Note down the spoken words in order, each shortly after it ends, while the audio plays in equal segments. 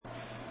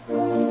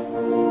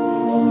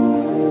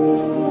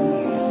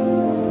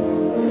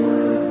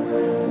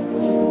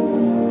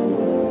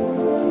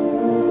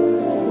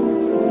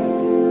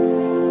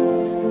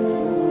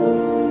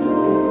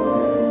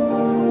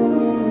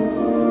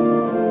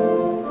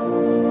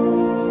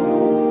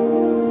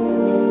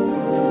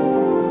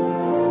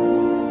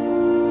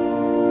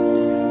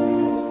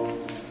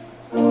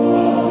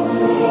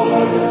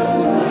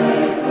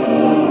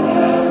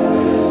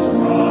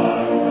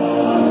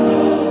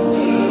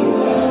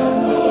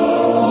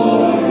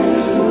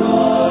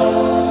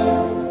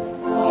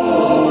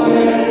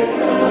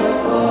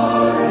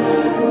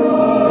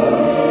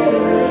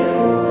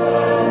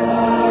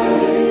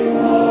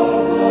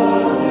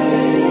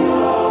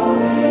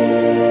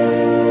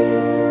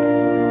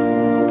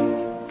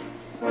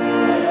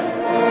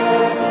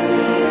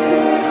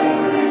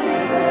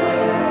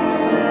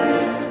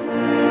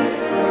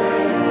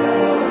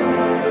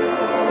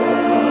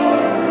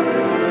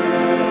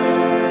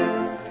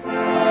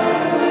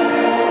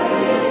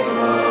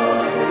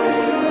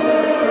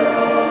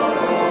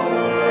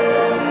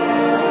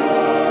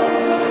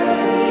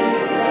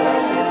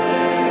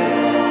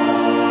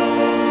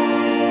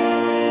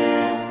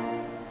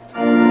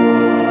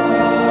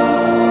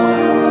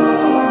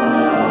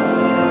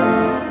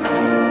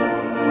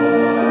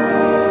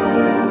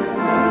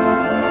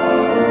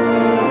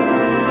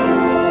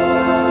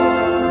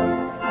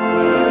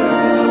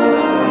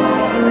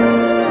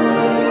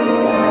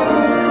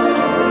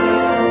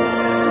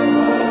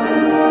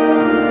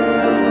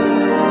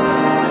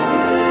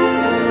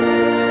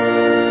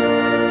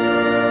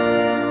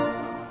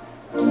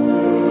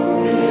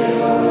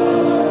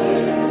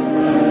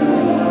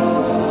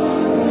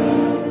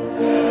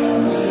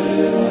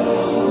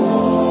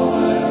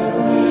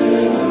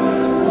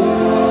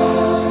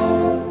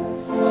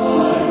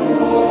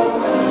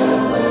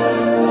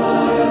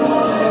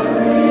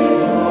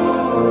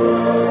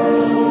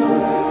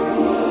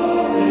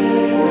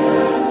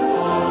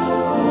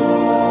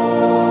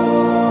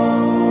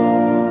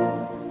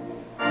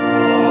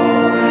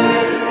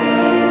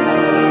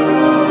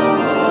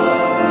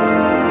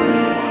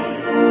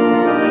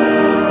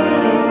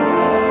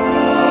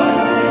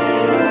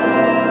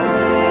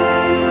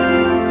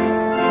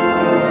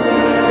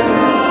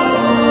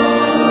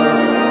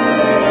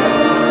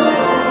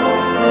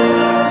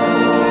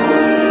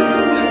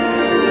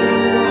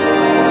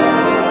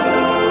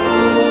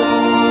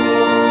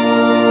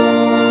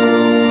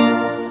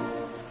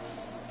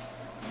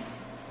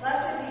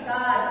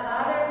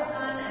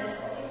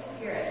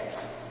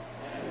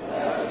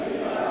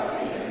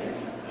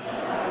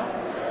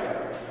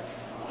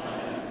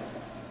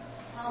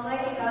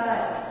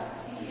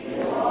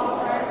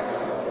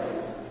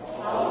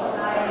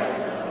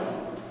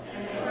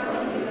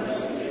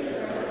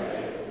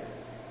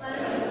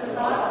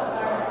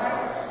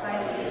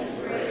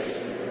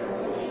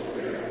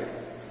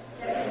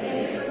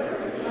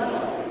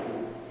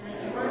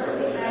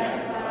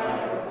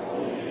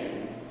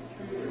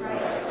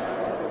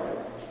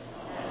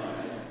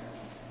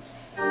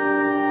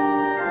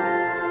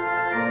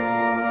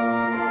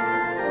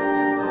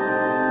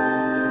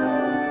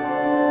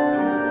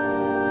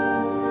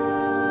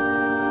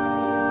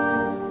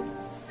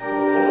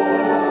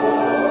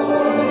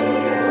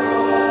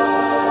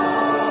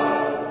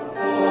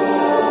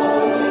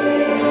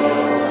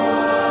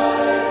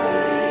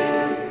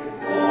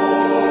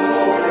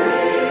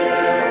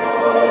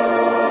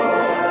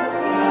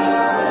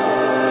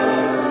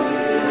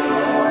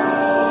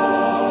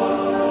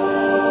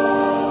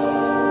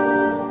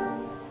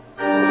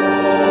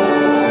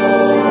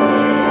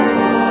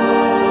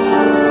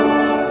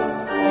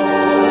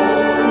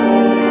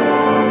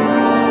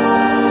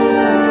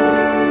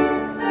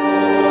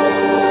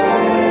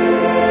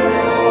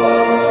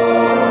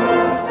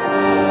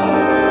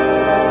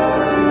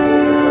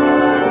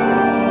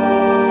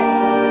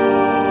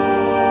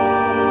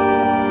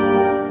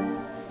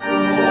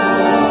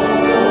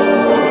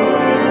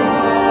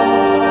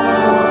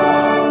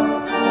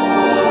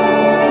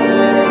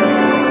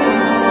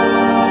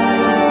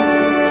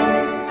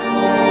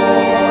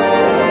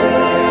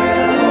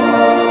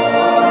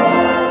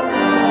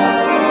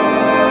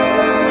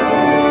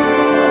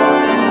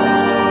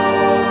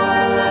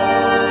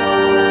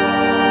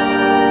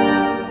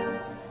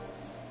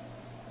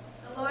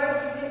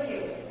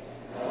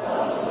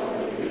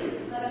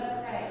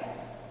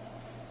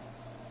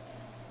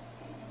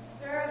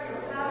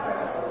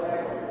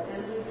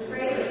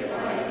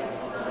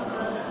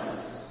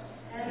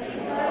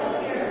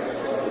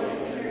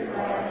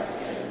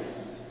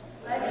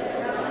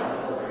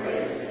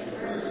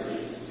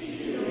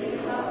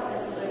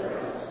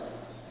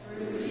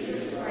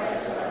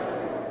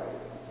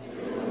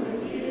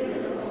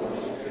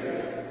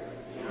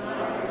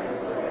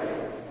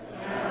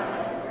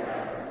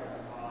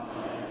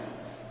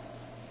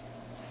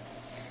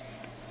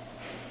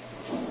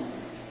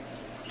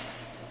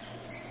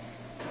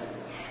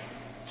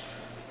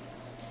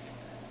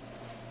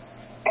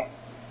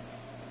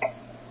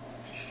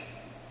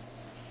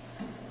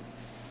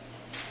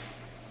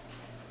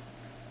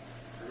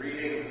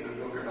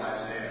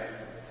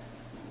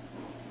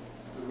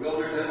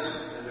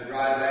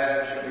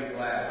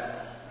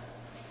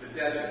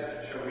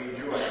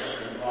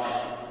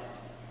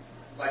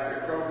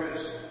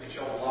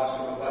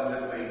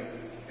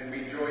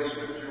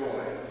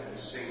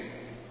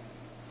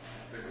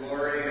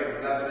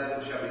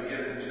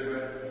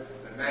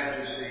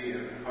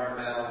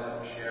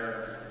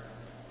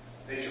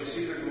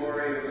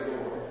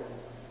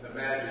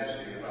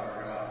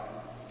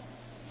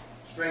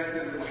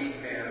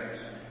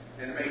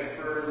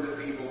firm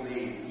the feeble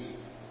knees.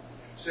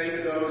 Say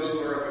to those who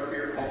are of a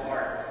fearful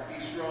heart, be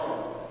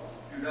strong,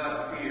 do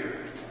not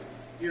fear.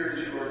 Here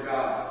is your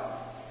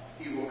God.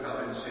 He will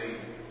come and save you.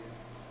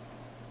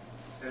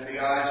 Then the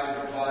eyes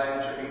of the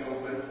blind shall be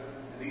opened,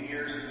 and the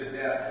ears of the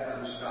deaf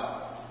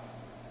unstopped.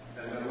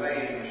 And the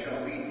lame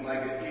shall leap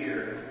like a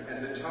deer,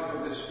 and the tongue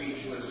of the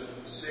speechless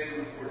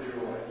sing for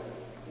joy.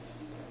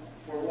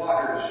 For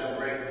waters shall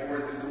break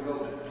forth in the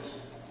wilderness,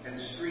 and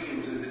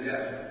streams in the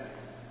desert.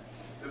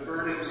 The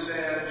burning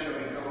sand shall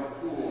become a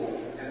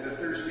pool, and the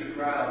thirsty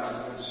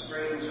ground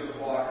springs of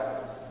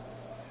water.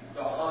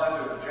 The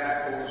haunt of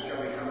jackals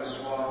shall become a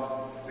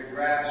swamp, the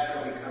grass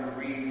shall become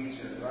reeds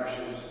and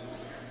rushes.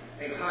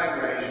 A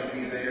highway shall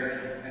be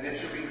there, and it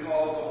shall be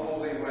called the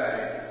Holy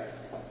Way.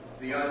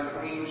 The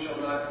unclean shall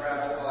not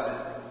travel on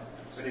it,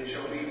 but it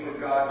shall be for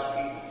God's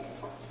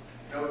people.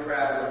 No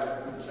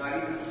traveler, not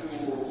even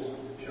fools,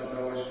 shall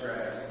go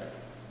astray.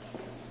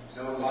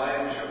 No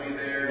lion shall be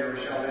there, nor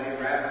shall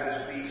any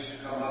ravenous beast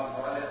come up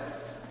on it.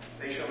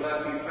 They shall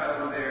not be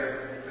found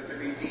there, but the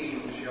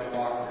redeemed shall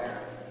walk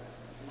there.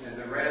 And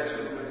the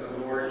ransom of the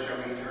Lord shall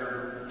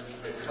return,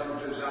 and come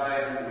to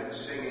Zion with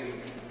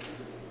singing.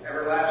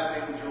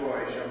 Everlasting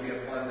joy shall be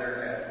upon their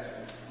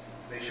heads.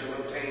 They shall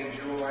obtain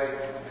joy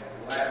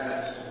and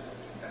gladness,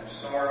 and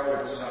sorrow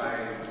and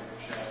sighing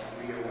shall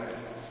flee away.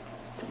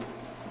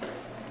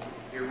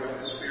 Hear what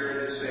the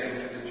Spirit is saying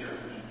to the church.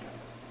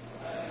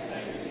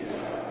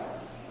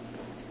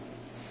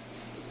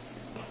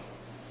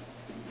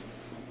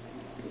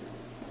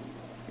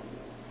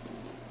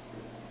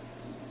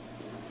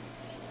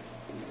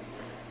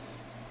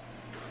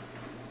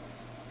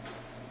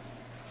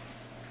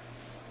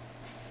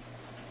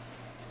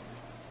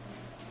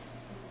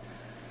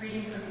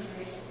 Reading from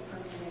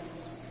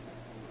James.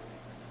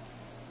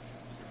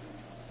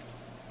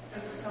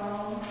 The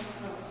psalm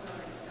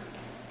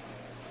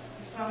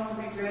will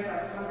be read by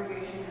the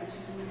congregation and to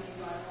whom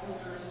by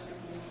elders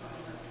beginning by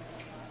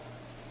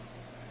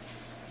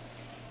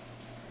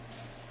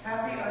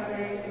Happy are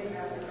they who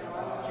have the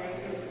God of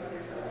Jacob for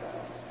their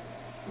God,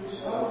 whose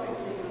hope is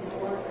in the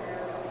Lord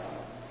their God.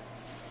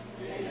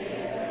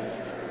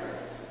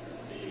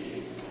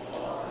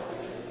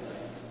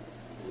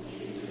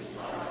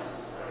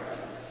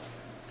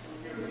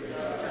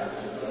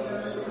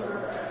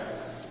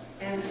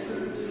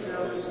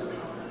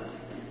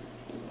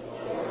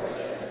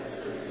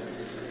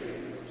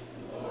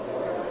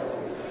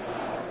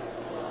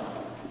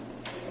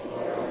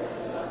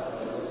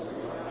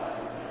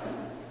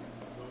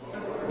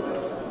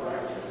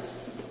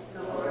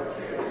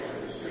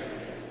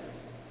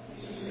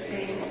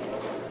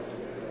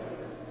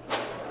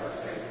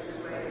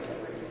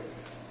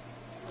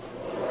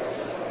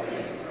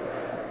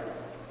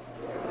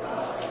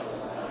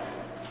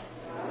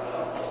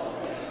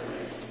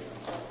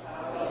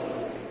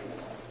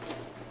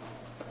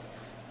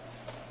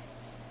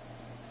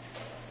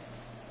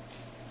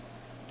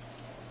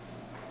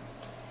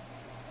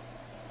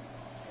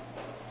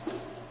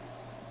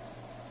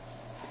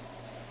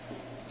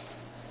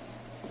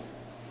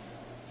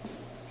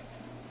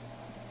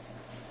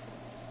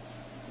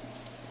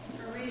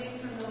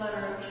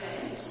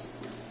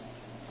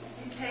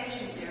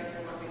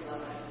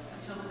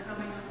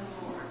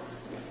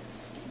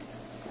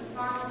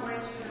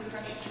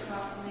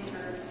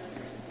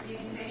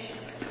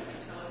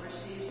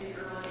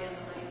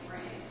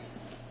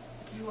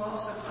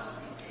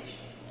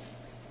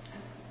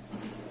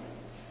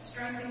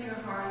 Strengthen your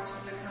hearts,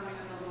 for the coming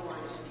of the Lord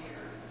is near.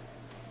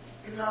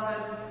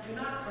 Beloved, do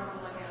not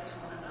grumble against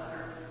one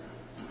another,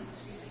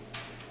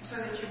 so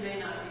that you may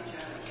not be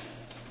judged.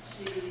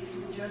 See,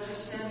 the judge is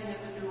standing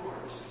at the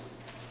doors.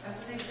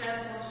 As an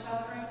example of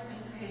suffering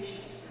and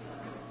patience,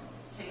 beloved,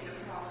 take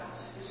the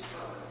prophets who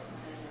spoke in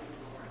the name of the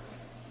Lord.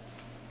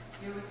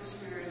 Hear what the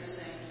Spirit is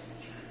saying to the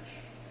church.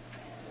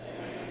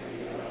 Thanks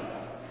be to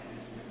God.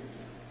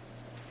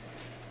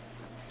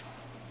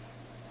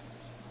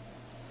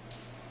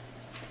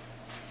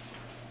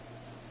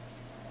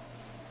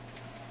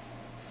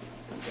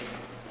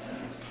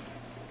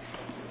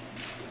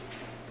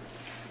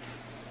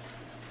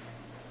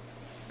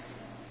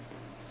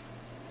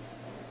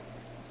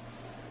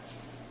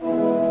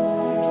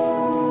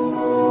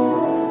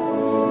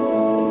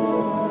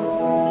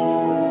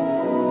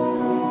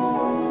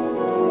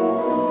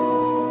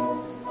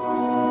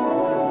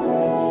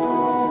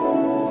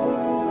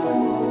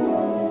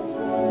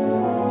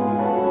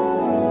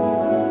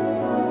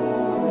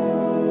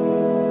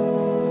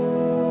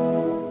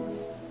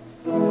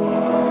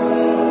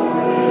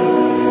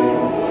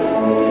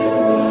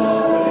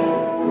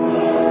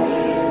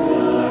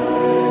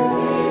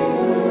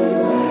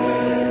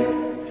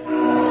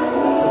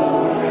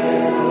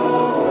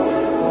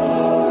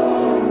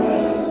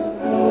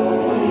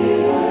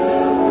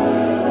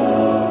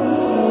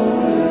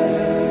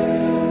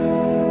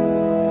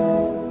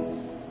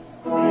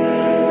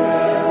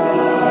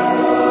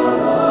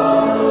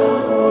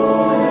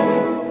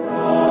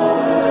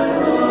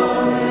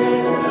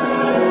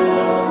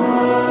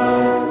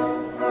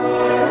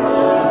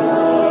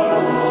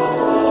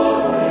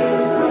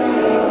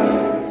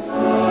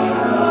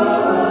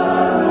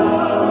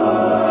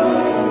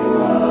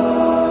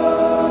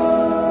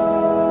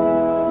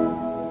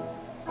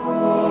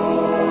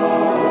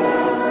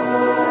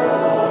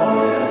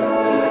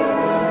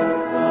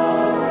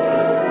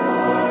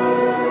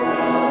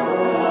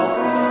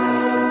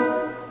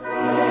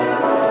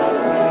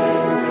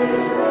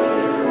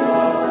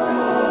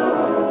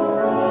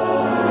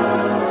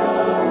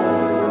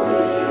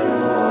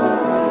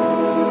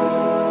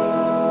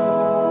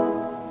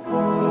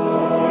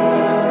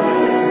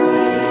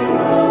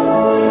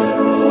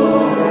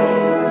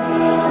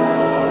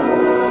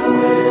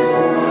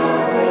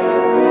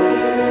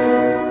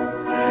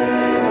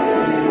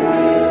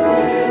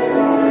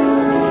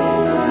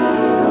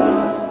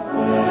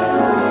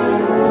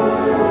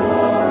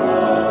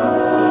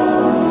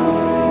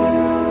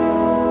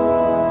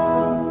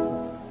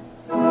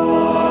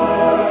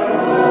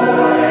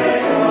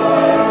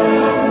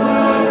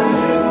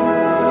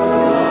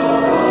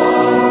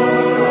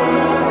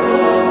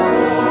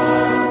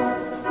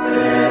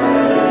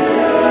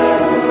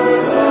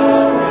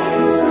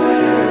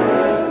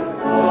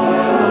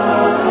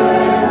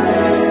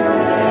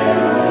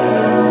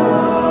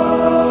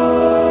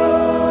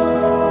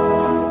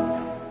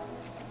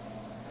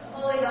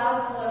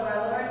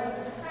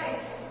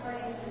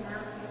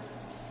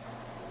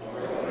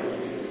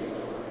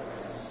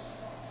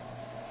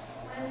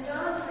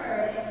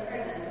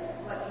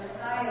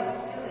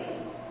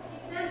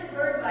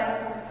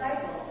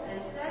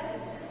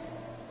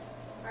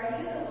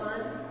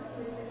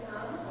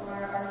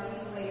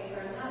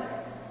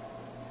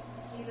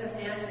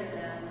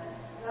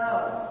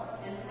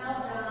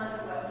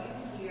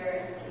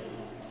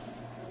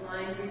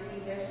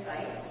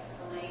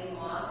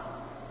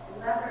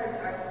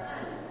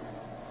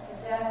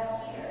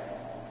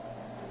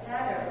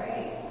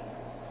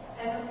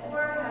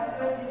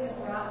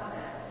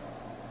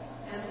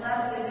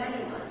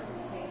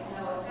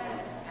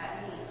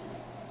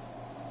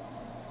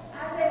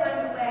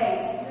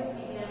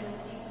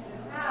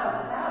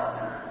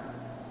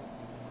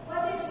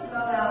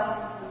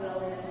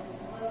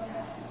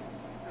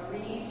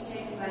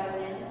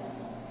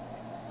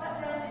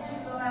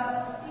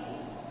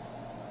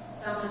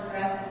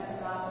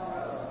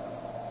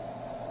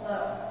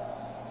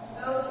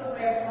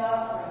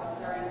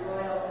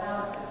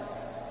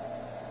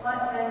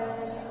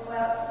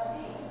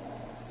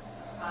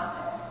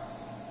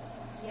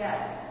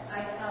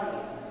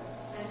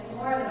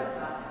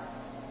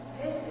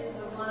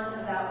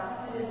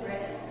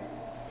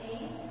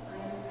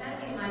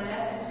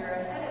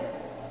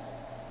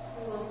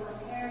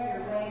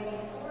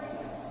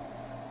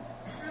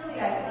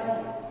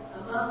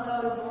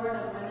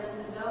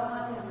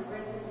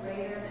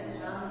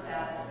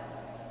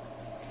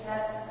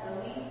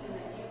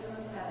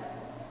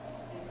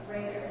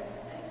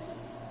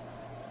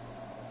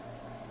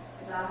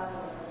 Gospel of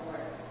the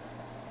Lord.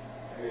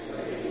 In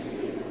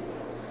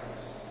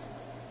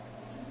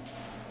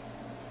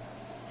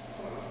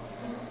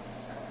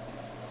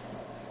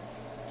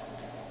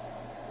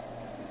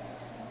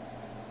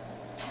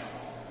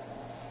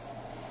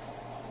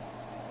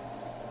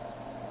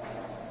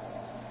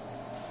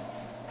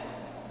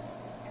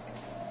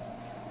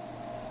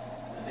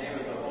the name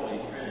of the Holy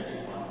Trinity,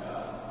 one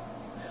God.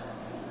 Amen.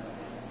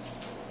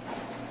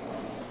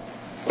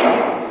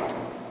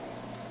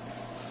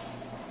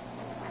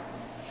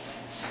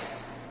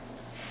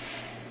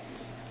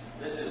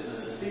 This is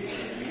the season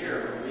of the year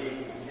when we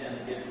can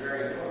get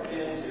very hooked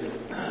into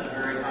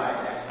very high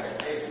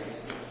expectations.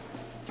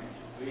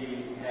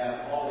 We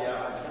have all the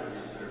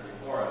opportunities that are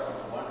before us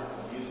with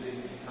wonderful music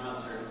and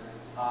concerts.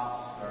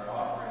 Hops are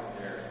offering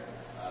their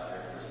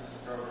Christmas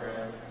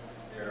program.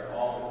 There are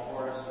all the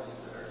choruses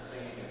that are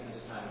singing at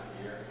this time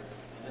of year.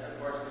 And then, of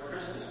course, the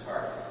Christmas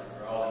parties that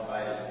we're all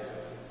invited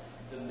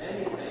to. The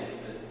many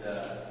things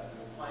that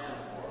we plan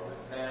for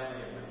with family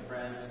and with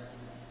friends.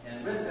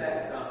 And with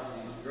that comes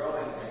these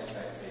growing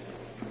expectations.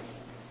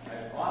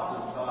 I've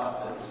often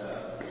thought that the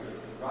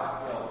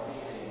Rockwell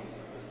painting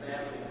of the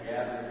family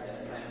gathered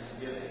at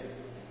Thanksgiving,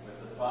 with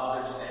the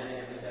father standing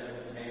at the head of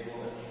the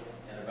table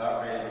and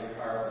about ready to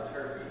carve the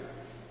turkey,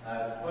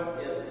 put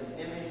an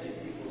image in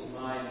people's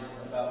minds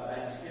about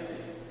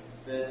Thanksgiving.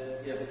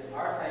 That if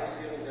our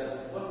Thanksgiving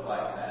doesn't look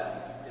like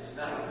that, it's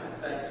not a good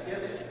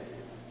Thanksgiving.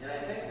 And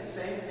I think the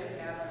same can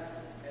happen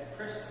at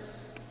Christmas.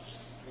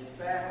 In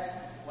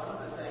fact, one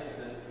of the things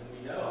that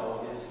we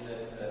know is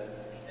that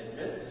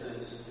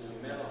admissions to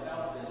mental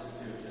health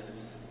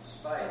institutions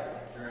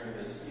spike during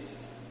this season.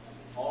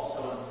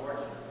 Also,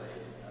 unfortunately,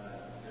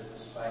 there's a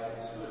spike in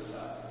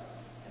suicides,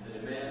 and the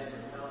demand for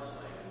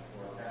counseling and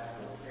for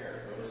pastoral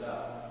care goes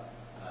up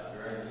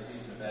during the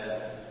season of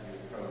Advent as we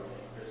approach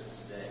Christmas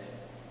Day.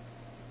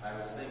 I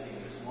was thinking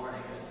this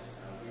morning as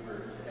we were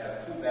to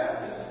have two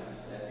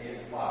baptisms at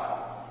 8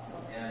 o'clock,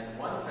 and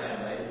one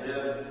family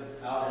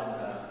lived out in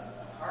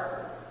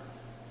Harvard,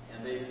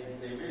 and they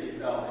really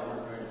felt they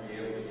weren't going to be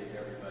able to get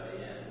everybody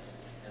in.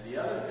 And the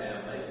other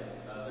family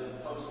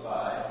lived close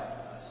by.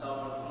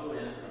 Someone flew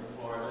in from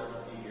Florida to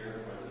be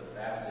here for the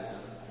baptism,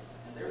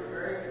 and they were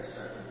very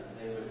concerned that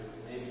they would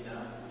maybe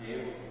not be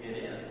able to get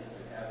in to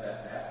have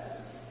that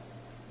baptism.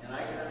 And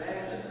I can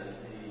imagine that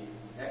the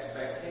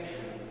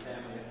expectation of the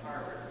family at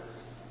Harvard was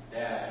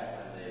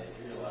dashed when they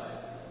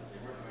realized that they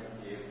weren't going to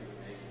be able to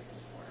make it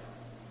this morning.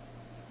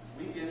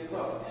 We get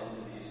hooked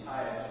into these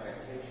high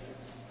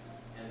expectations,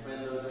 and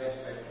when those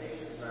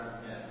expectations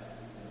aren't met,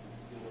 we can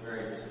feel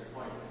very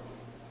disappointed.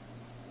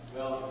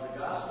 Well, the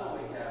gospel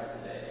we have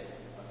today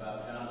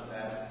about John the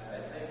Baptist,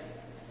 I think,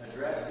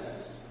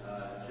 addresses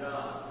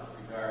John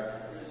with regard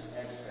to his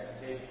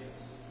expectations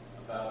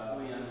about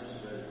who he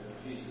understood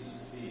Jesus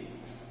to be.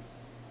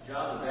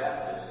 John the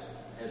Baptist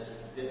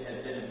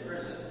had been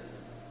imprisoned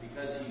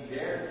because he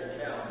dared to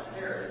challenge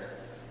Herod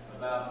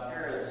about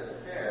Herod's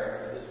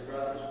affair with his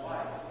brother's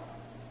wife,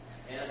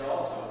 and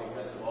also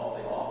because of all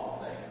the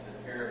awful things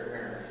that Herod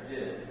apparently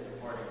did,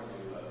 according to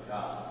the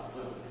Gospel of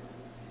Luke.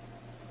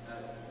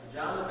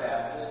 John the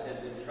Baptist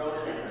had been thrown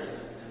into prison,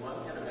 and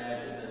one can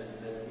imagine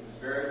that he was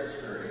very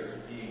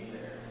discouraged being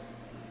there.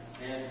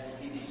 And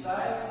he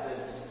decides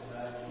that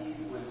he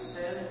would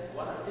send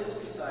one of his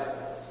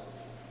disciples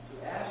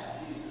to ask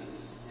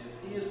Jesus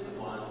if he is the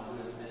one who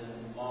has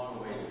been long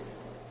awaited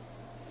for.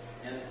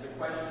 And the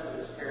question that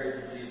was carried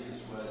to Jesus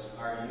was,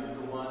 are you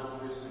the one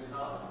who is to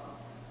come?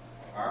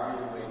 Or are we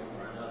to wait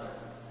for another?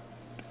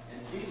 And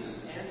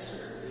Jesus'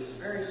 answer is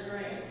very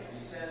strange.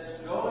 He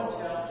says, go and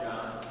tell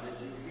John that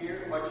you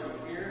hear what you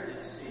hear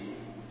and see.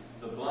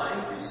 The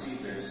blind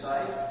receive their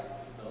sight,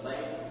 the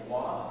lame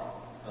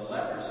walk, the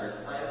lepers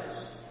are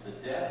cleansed, the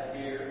deaf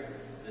hear,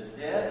 the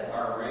dead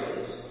are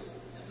raised,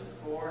 and the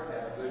poor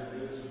have good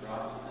news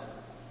brought to them.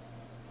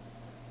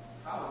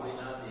 Probably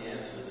not the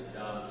answer that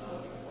John was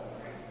looking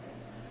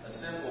for. A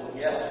simple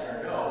yes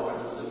or no would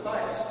have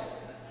sufficed.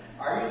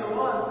 Are you the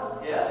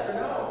one? Yes or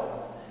no?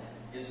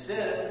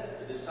 Instead,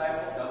 the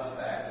disciple comes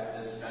back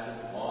with this kind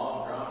of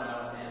long,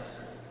 drawn-out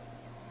answer.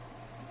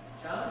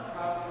 John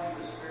probably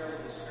was fairly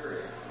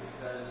discouraged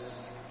because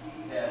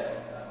he had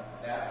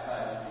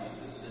baptized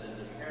Jesus, and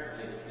it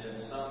apparently had been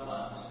some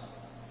months,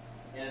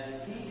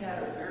 and he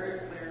had a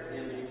very clear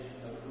image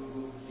of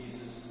who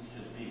Jesus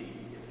should be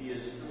if he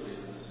is truly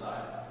the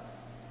Messiah.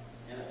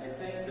 And I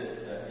think that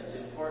it's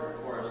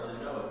important for us to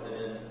note that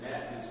in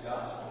Matthew's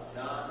Gospel,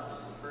 John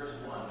is the first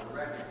one to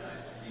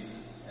recognize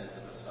Jesus as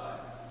the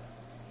Messiah.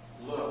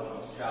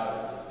 Look, he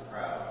shouted to the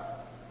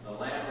crowd, the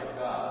Lamb of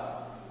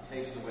God who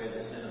takes away the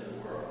sin of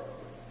the world.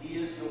 He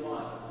is the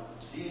one.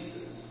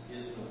 Jesus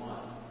is the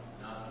one,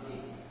 not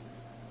me.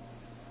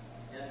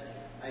 And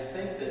I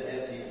think that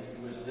as he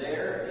was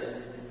there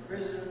in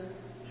prison,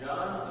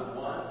 John, the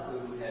one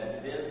who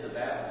had been the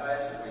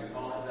baptizer, we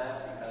call him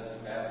that because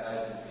of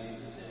baptizing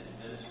Jesus in his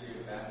ministry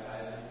of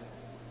baptizing,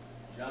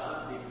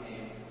 John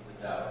became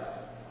the doubter.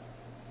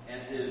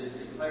 And his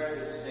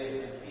declarative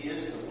statement, he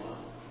is the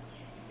one,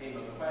 became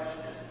a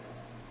question,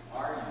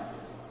 are you the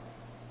one?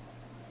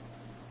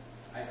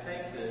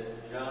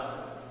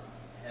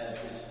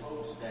 his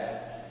hopes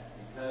dashed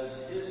because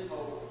his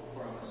hope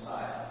for a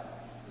Messiah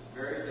was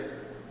very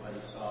different from what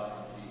he saw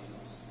in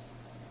Jesus.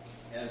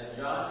 As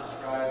John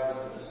described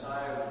what the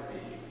Messiah would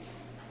be,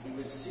 he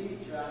would see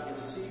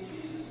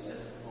Jesus as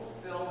the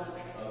fulfillment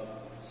of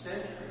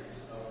centuries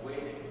of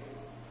waiting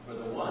for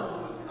the one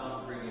who would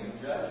come bringing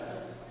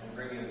judgment and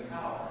bringing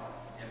power,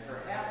 and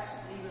perhaps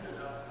even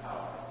enough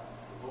power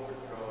to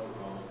overthrow the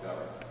Roman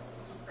government that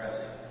was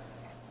oppressing him.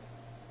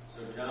 So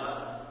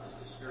John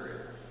is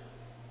discouraged.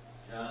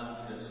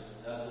 John just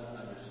doesn't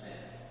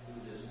understand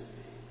who this could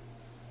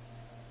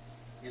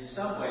be. In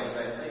some ways,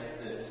 I think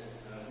that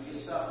we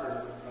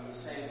suffer from the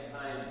same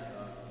kind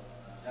of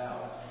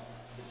doubt.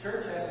 The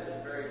church hasn't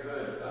been very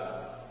good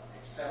about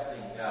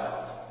accepting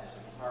doubt as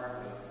a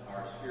part of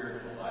our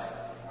spiritual life,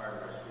 a part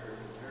of our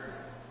spiritual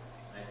journey.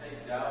 And I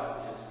think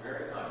doubt is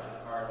very much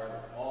a part of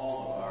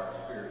all of our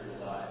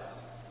spiritual lives.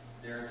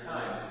 There are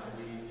times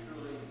when we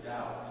truly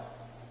doubt.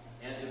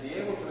 And to be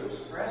able to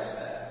express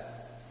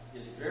that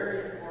is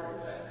very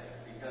important, I think,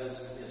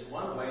 because it's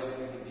one way that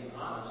we can be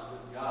honest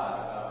with God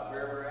about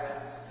where we're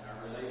at in our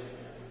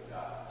relationship with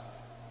God.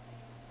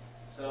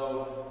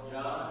 So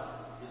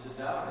John is a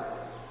doubter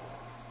at this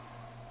point,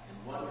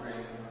 and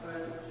wondering,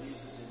 could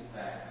Jesus in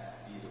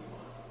fact be the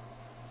one?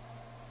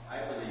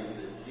 I believe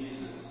that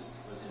Jesus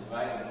was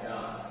inviting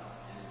John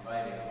and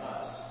inviting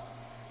us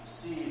to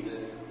see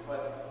that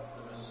what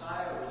the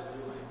Messiah was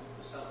doing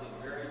was something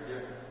very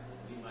different than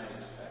we might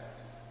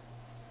expect.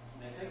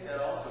 And I think that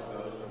also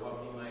goes for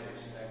what we might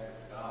expect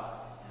of God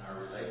in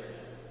our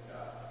relationship with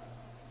God.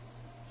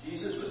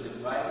 Jesus was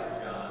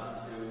inviting John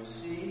to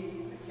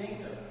see the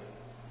kingdom,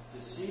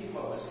 to see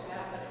what was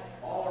happening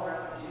all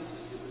around Jesus.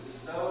 It was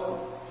as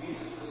though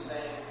Jesus was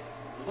saying,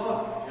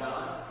 look,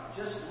 John,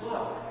 just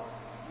look.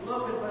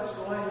 Look at what's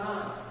going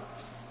on.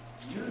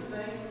 You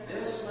think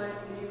this might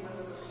be what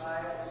the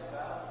Messiah is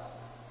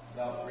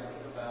about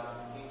bringing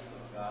about the kingdom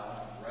of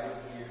God right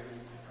here,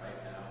 right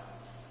now?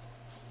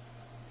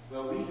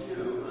 Well, we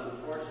too,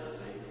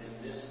 unfortunately,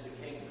 can miss the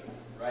kingdom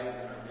right in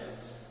our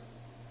midst.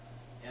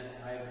 And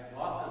I've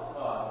often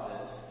thought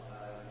that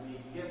we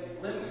get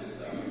glimpses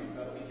of it,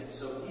 but we can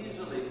so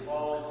easily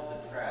fall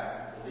into the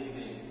trap of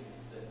believing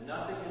that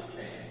nothing has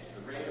changed.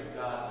 The reign of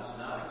God does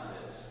not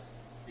exist,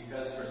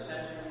 because for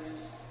centuries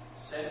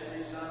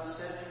on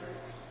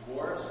centuries,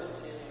 wars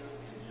continue,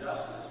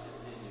 injustice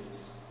continues,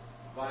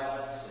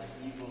 violence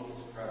and evil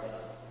is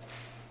prevalent.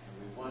 And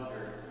we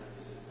wonder,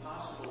 is it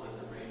possible that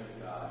the reign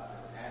of God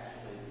could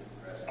actually be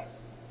present?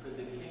 Could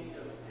the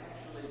kingdom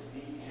actually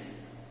be here?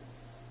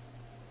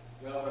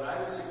 Well, what I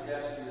would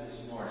suggest to you this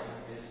morning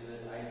is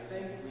that I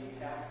think we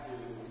have to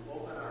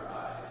open our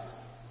eyes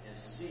and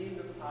see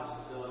the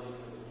possibility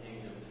for the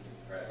kingdom to be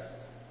present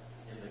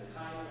in the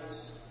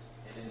kindness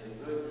and in the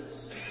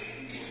goodness of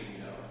the people we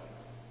know,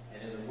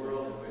 and in the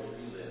world in which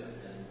we live,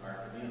 in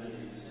our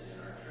communities and in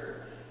our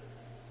church.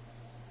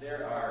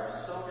 There are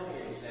so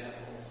many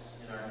examples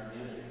in our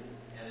community,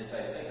 and as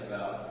I think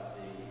about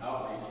the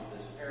outreach of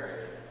this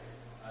parish,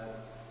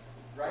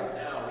 right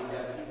now we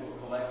have people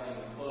collecting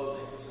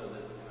clothing so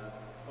that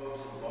folks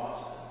in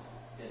Boston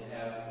can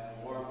have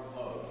warm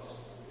clothes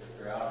if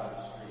they're out on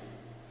the street.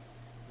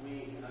 We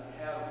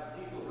have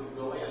people who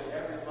go in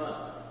every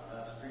month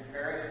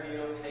preparing a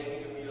meal,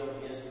 taking a meal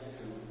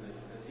into the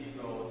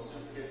cathedral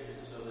soup kitchen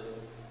so that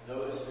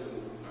those who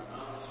are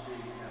on the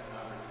street have an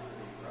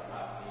opportunity for a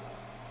hot meal.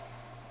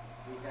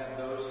 We have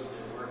those who've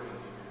been working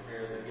to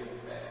prepare the gift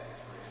bags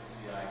for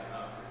MCI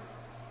Concord.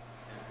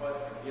 And what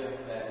a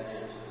gift that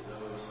is to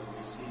those who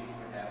receive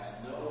perhaps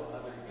no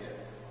other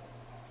gift.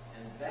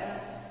 And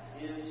that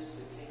is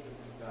the kingdom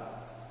of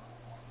God.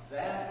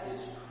 That is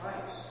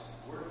Christ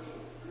working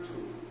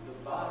through the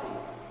body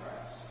of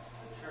Christ,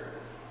 the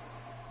church.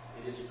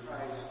 It is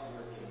Christ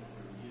working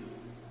through you.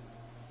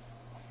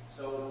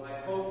 So my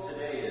hope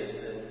today is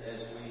that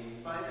as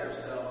we find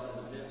ourselves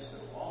in the midst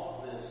of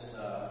all of this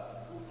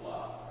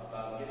hoopla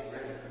about getting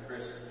ready for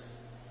Christmas,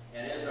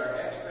 and as our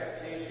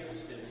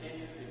expectations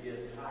continue to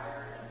get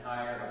higher and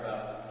higher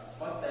about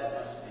what that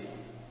must be,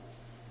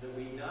 that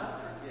we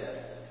not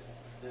forget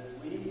that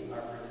we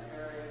are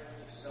preparing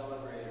to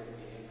celebrate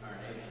the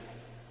Incarnation,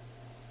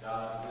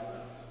 God with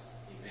us,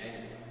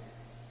 Emmanuel.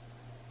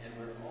 And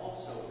we're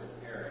also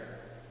preparing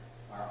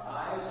our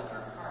eyes and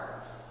our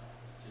heart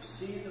to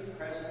see the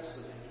presence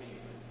of the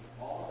kingdom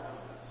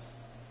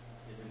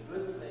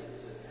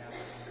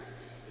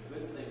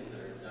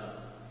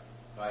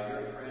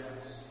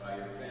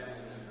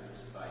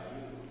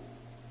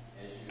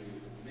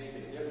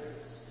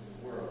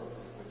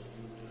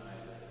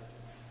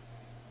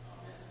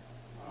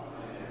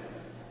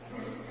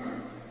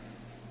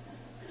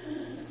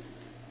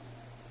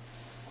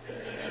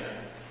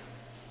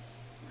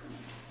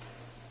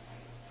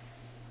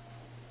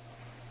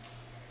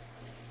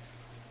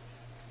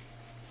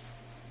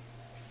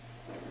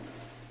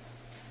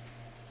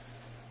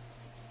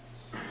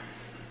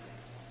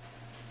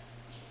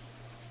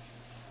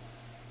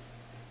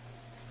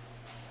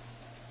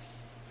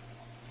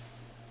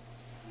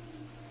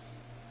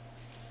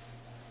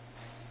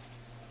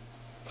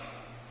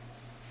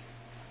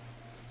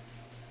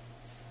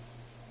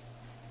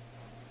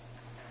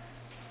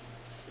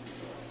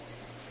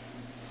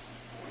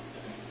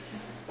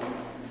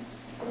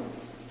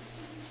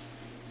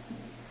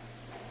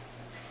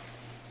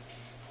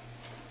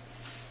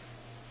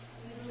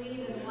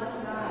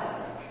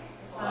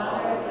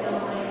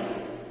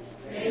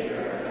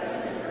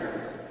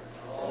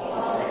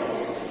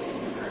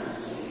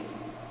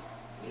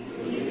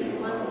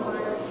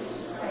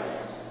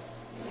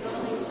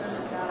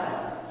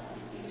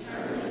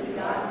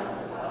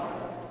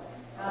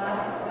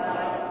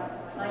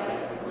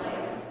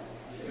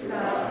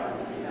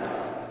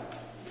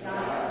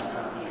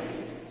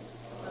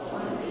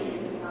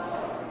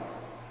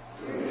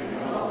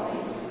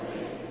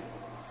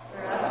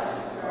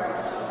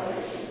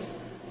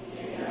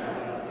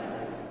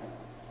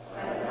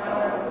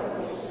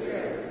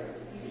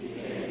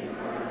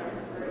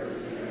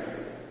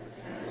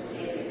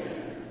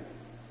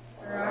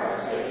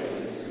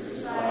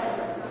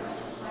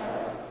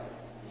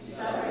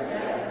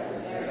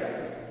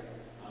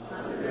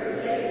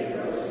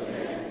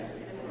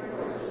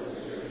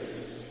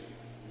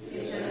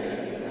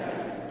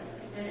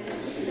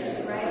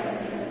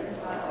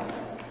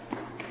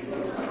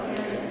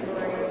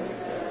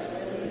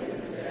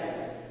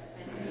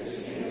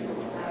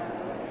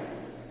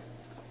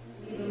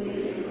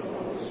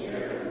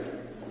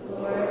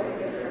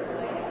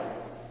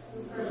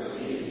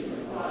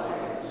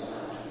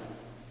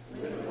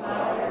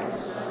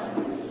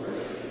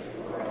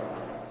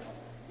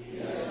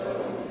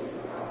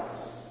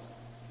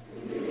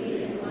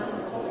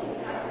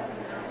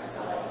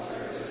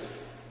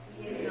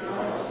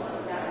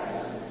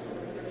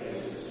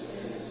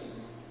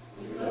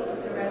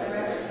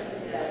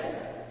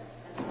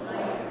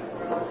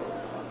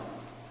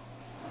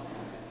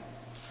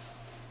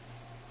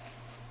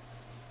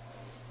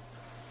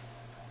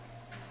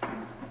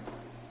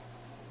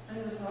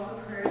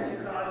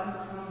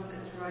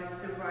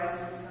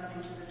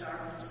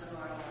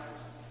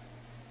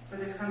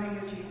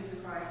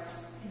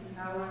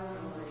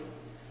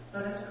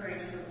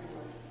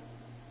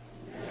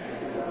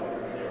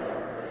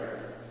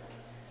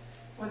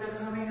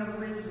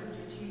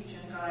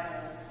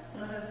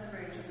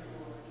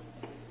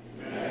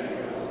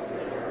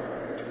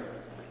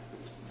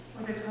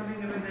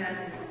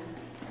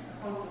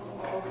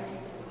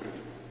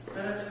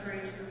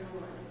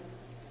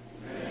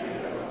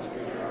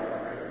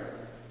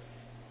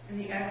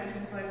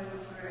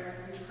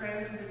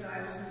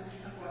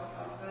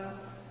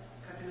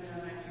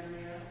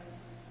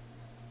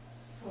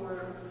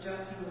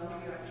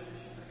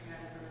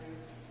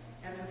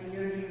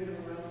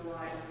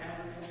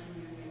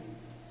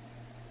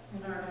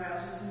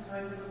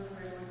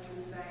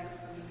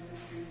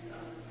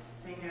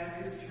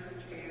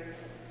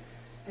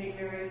St.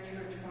 Mary's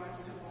Church,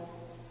 Barnstable,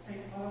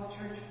 St. Paul's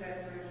Church,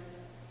 Bedford,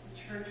 the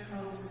Church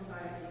Home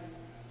Society,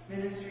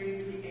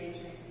 Ministries of the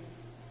Aging,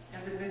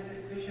 and the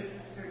Bishop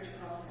Search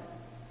Process.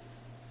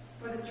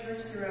 For the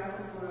Church throughout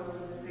the world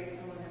and the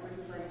faithful in every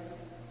place,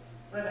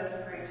 let us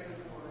pray to the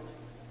Lord.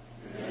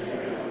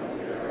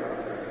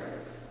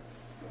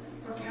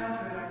 For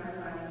Catherine, our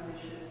presiding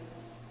bishop,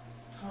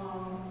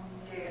 Tom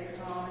and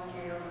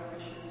Gail, our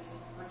bishops,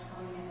 for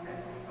Tony and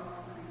Becky,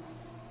 our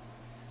priests,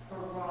 for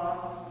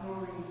Rob,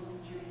 Maureen,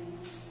 Judy,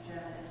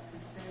 Janet,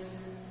 and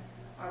Spencer,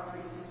 our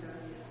priest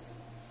associates,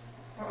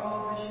 for all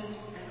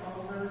bishops and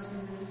all those who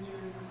minister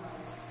in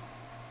Christ,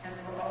 and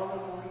for all the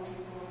holy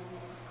people of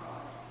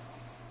God,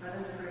 let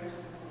us pray to the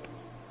Lord.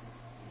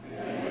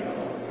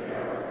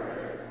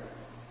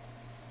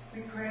 We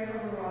pray for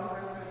Barack,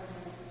 our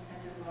president, and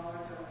Deval, our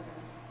governor,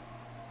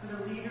 for the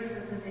leaders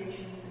of the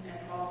nations and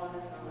all in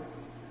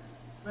authority.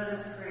 Let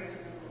us pray to the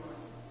Lord.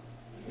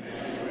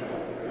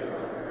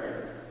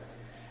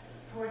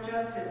 For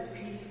justice,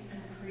 peace,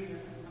 and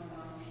freedom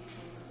among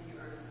peoples of the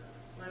earth,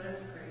 let us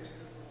pray to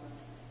the Lord.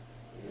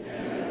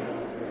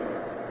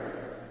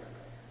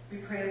 We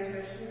pray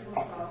especially for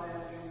Bob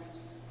Andrews,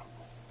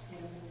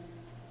 Tim,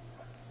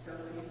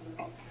 Sophie,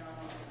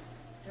 Caroline,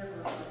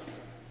 Deborah,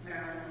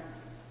 Marilyn,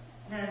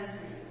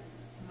 Nancy,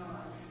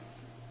 Marge,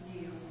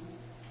 Neil,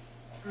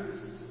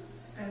 Bruce,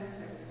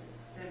 Spencer,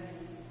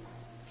 Demi,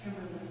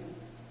 Kimberly,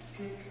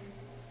 Dick,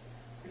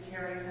 the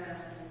Carey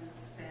family,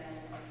 Ben,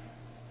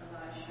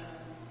 Elisha,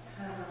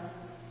 Hannah,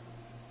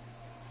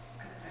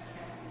 I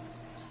can't read this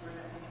next word,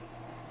 I think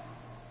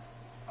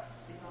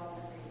it's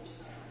all the page,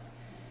 sorry.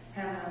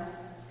 Hannah,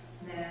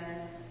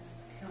 Nan,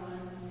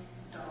 Helen,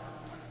 Dawn,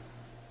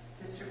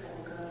 Sister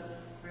Olga,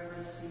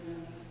 Reverend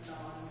Stephen,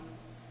 Dawn,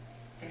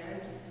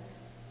 Ed,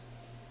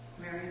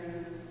 Mary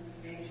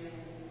Lou, AJ,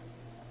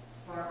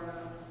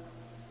 Barbara,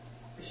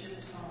 Bishop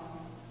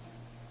Tom,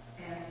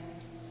 Annie,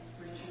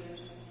 Richard,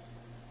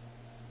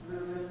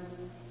 Reuben,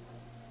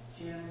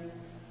 Jim,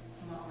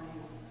 Molly,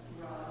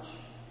 Raj,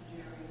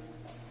 Jerry,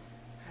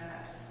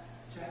 Pat,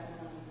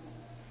 Jacqueline,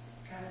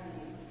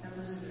 Kathy,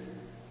 Elizabeth,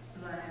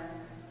 Lamb,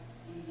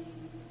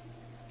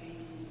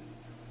 Edie,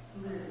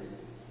 Liz,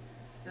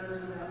 those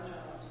without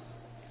jobs,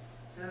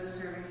 those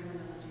serving in the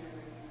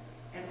military,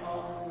 and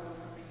all who work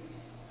for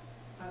peace.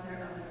 Are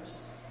there others?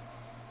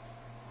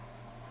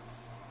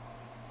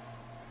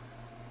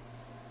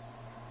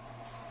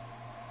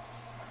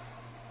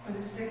 For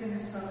the sick and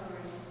the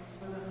suffering,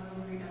 for the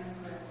hungry and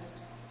oppressed,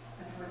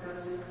 and for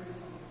those in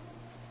prison,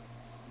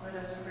 let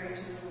us pray to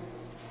the Lord.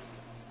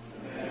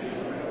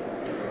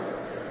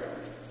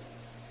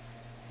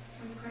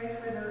 We pray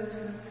for those who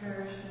have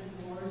perished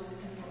in wars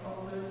and for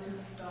all those who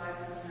have died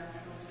from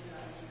natural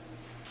disasters.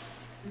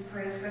 We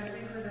pray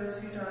especially for those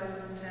who died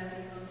in the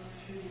Sandy Hook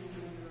shootings a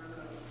year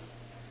ago.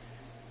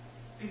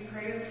 We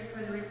pray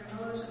for the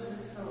repose of the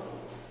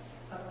souls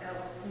of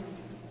Else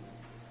Linney,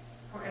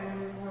 for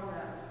Emily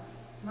Horvath,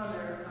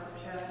 mother of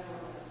Chaz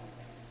Horvath,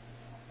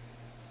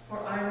 for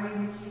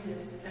Irene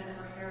Nikitas and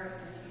for Harris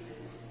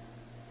Nikitas,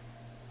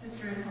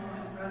 sister-in-law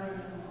and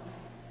brother-in-law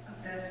of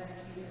Bess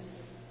Nikitas,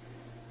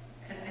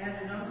 and aunt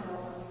and uncle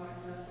of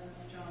Martha,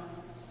 John,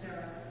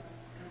 Sarah,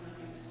 and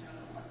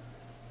Livingstone.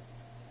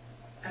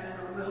 And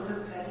for Wilda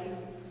Petty,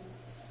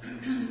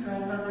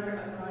 grandmother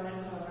of Garnet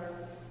Glover.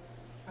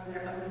 Are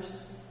there others?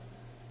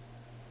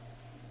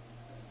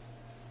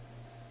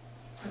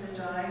 For the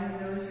dying and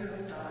those who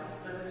have died,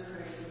 let us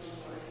pray to the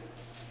Lord.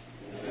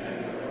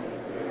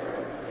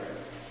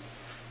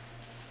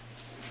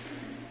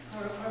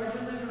 For our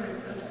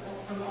deliverance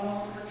from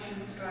all affliction,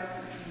 strife,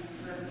 and pain,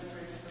 let us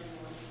pray to the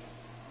Lord.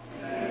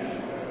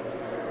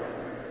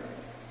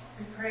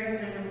 We pray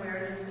that in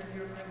awareness of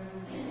your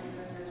presence is with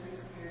us as we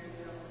prepare to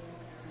go to your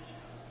parish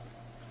house.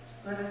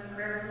 Let us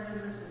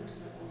prayerfully listen to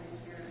the Holy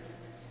Spirit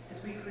as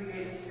we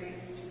create a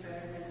space to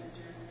better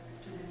minister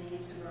to the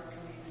needs of our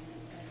community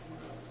and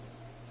world.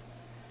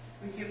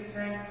 We give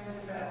thanks for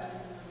the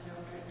baptism of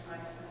Mildred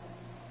Tyson,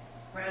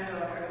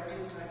 granddaughter of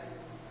Dick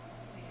Tyson.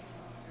 Thank you,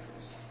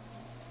 officers.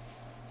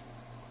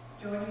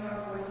 Joining our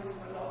voices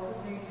with all the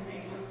saints and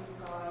angels of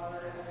God,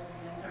 let us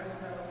commend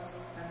ourselves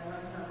and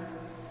one another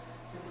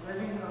to the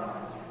living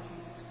God through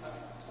Jesus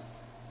Christ.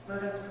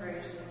 Let us pray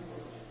to the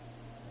Lord.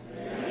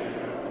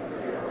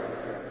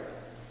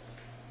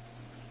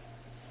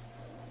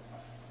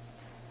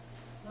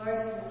 Lord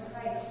Jesus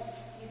Christ,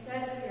 you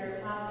said to your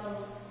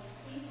apostles,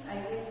 "Peace I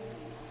give to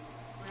you,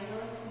 my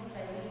own peace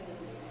I leave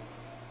with you.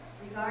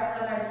 Regard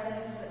not our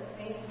sins, but the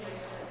faith of your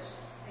church,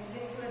 and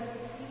give to us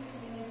the peace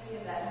and unity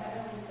of that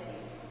heavenly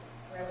city,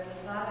 where with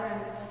the Father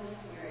and the Holy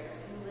Spirit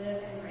you live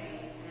and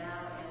reign,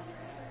 now and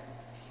forever."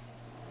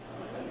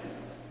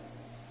 Amen.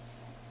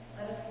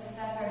 Let us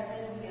confess our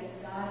sins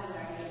against God and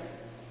our neighbor.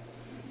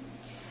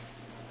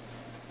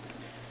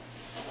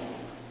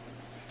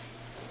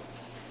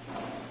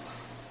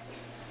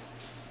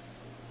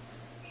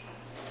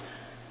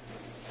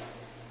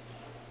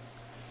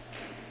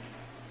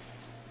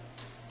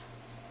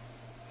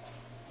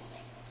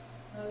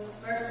 Most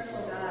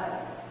merciful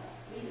God,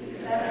 we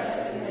confess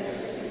that we have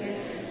sinned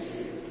against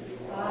you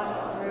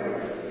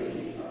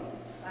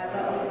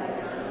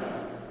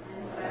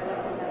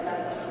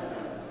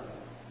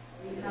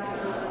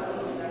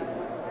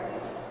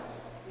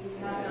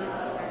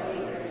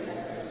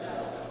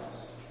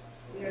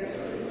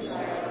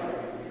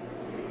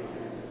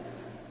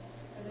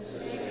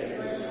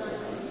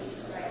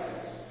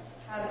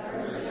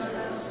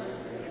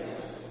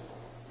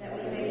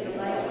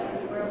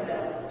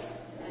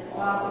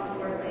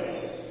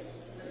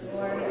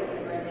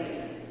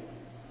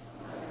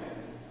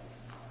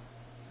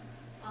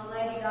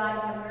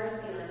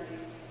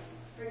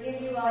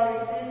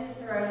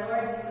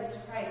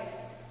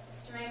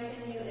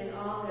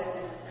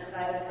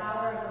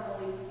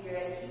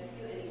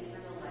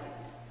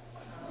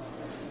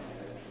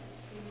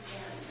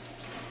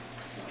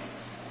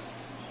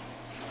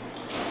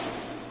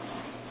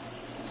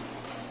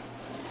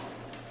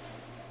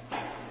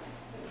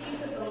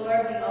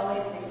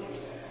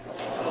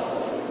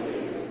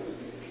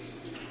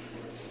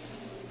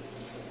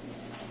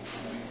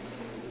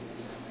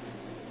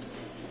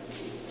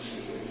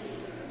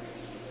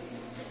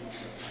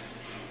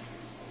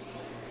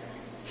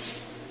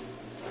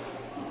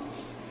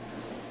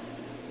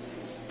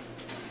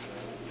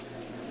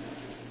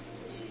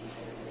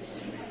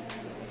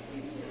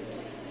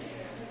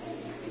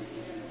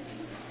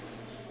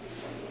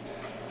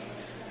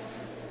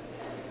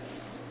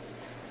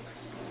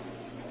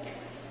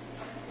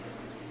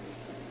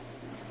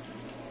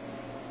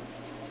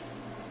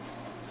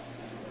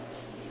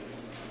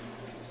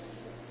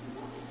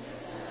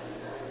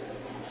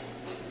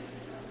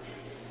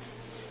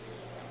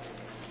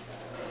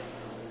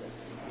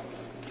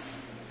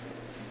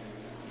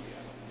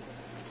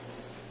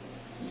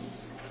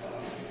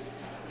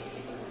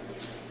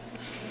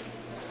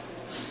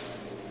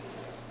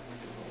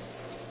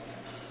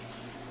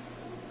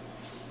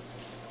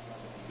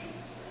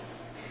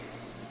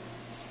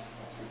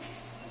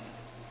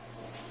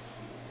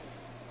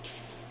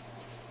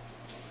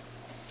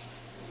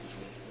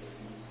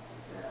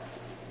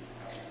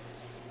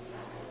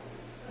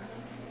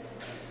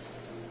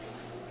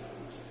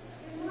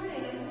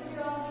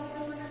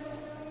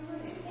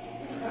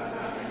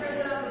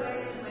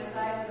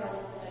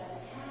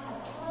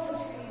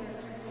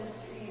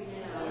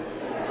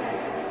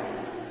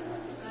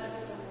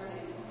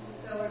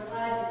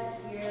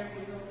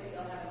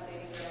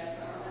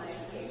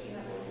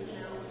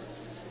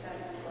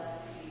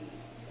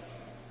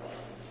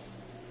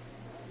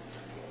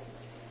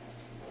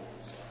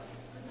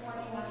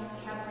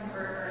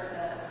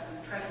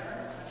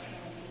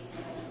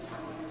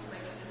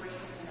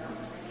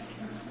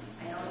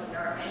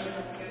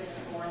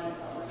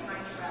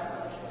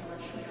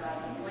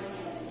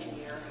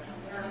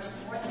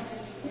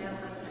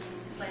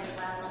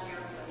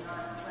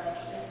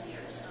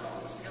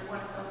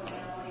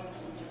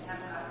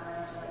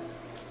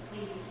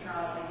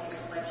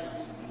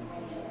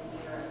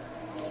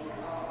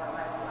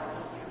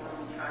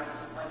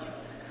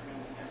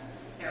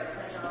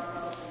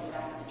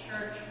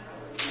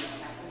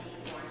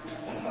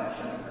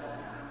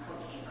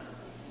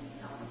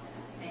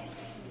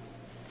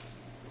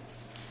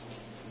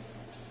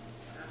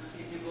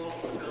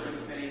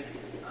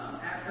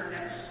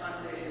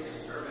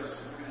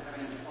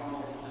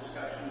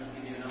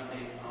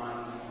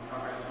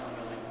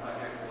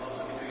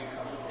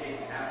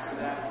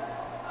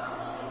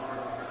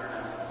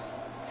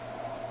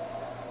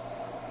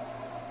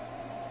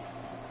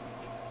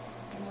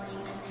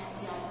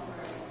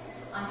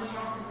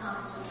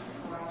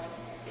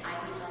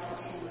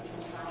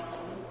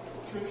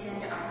to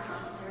attend our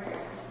concert,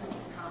 our Christmas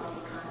and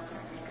holiday concert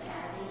next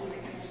Saturday here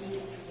at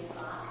Trinity at 3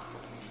 o'clock.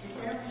 The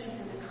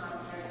centerpiece of the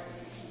concert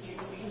is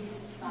a piece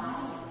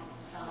by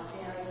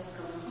Dario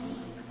Galuppi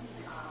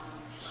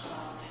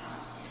called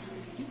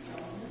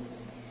Films,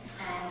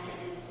 and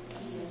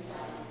he is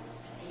an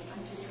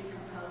 18th century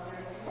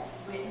composer,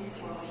 written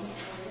for wind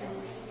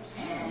voices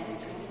and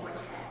string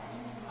quartet.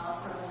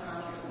 Also, the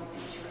concert will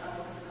feature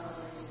other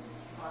composers,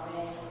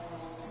 Fauré,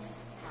 Holst,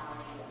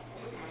 Howey,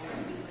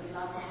 and we would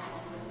love to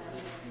have you with us,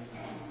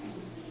 and it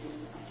would be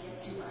a gift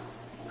to us.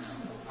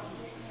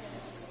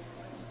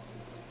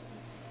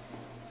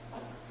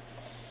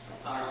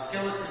 Our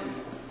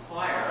skeleton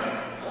choir,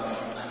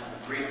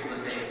 I'm grateful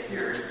that they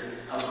appeared,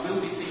 will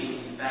be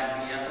singing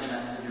back the anthem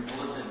that's in your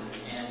bulletin,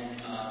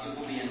 and it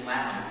will be in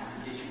Latin,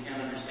 in case you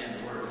can't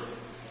understand the words.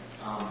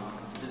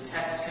 The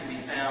text can be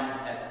found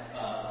at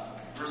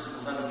verses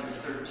 11 through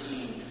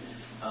 13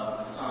 of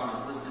the song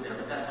is listed there,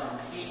 but that's on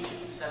page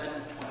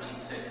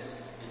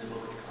 726 in the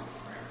Book of Common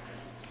Prayer.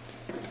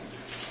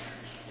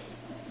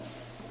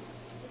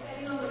 If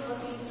anyone was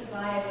looking to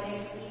buy a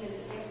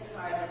Thanksgiving gift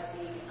card this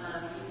week, you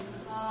can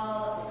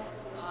call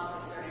the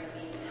office during the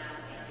week and ask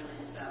Anne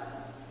Lynch about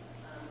them.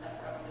 That's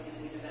probably going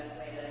to be the best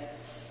way to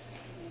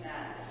do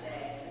that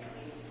today, this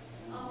week.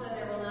 Also,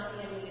 there will not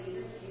be any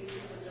youth group. Youth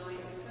was going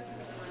to cook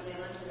for the Monday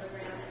lunch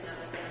program, and that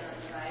was done on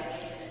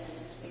Friday in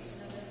anticipation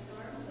of this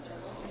storm, so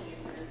there won't be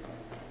youth group.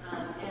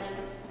 And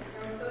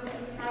there was supposed to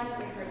be pageant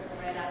rehearsal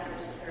right after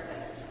the service.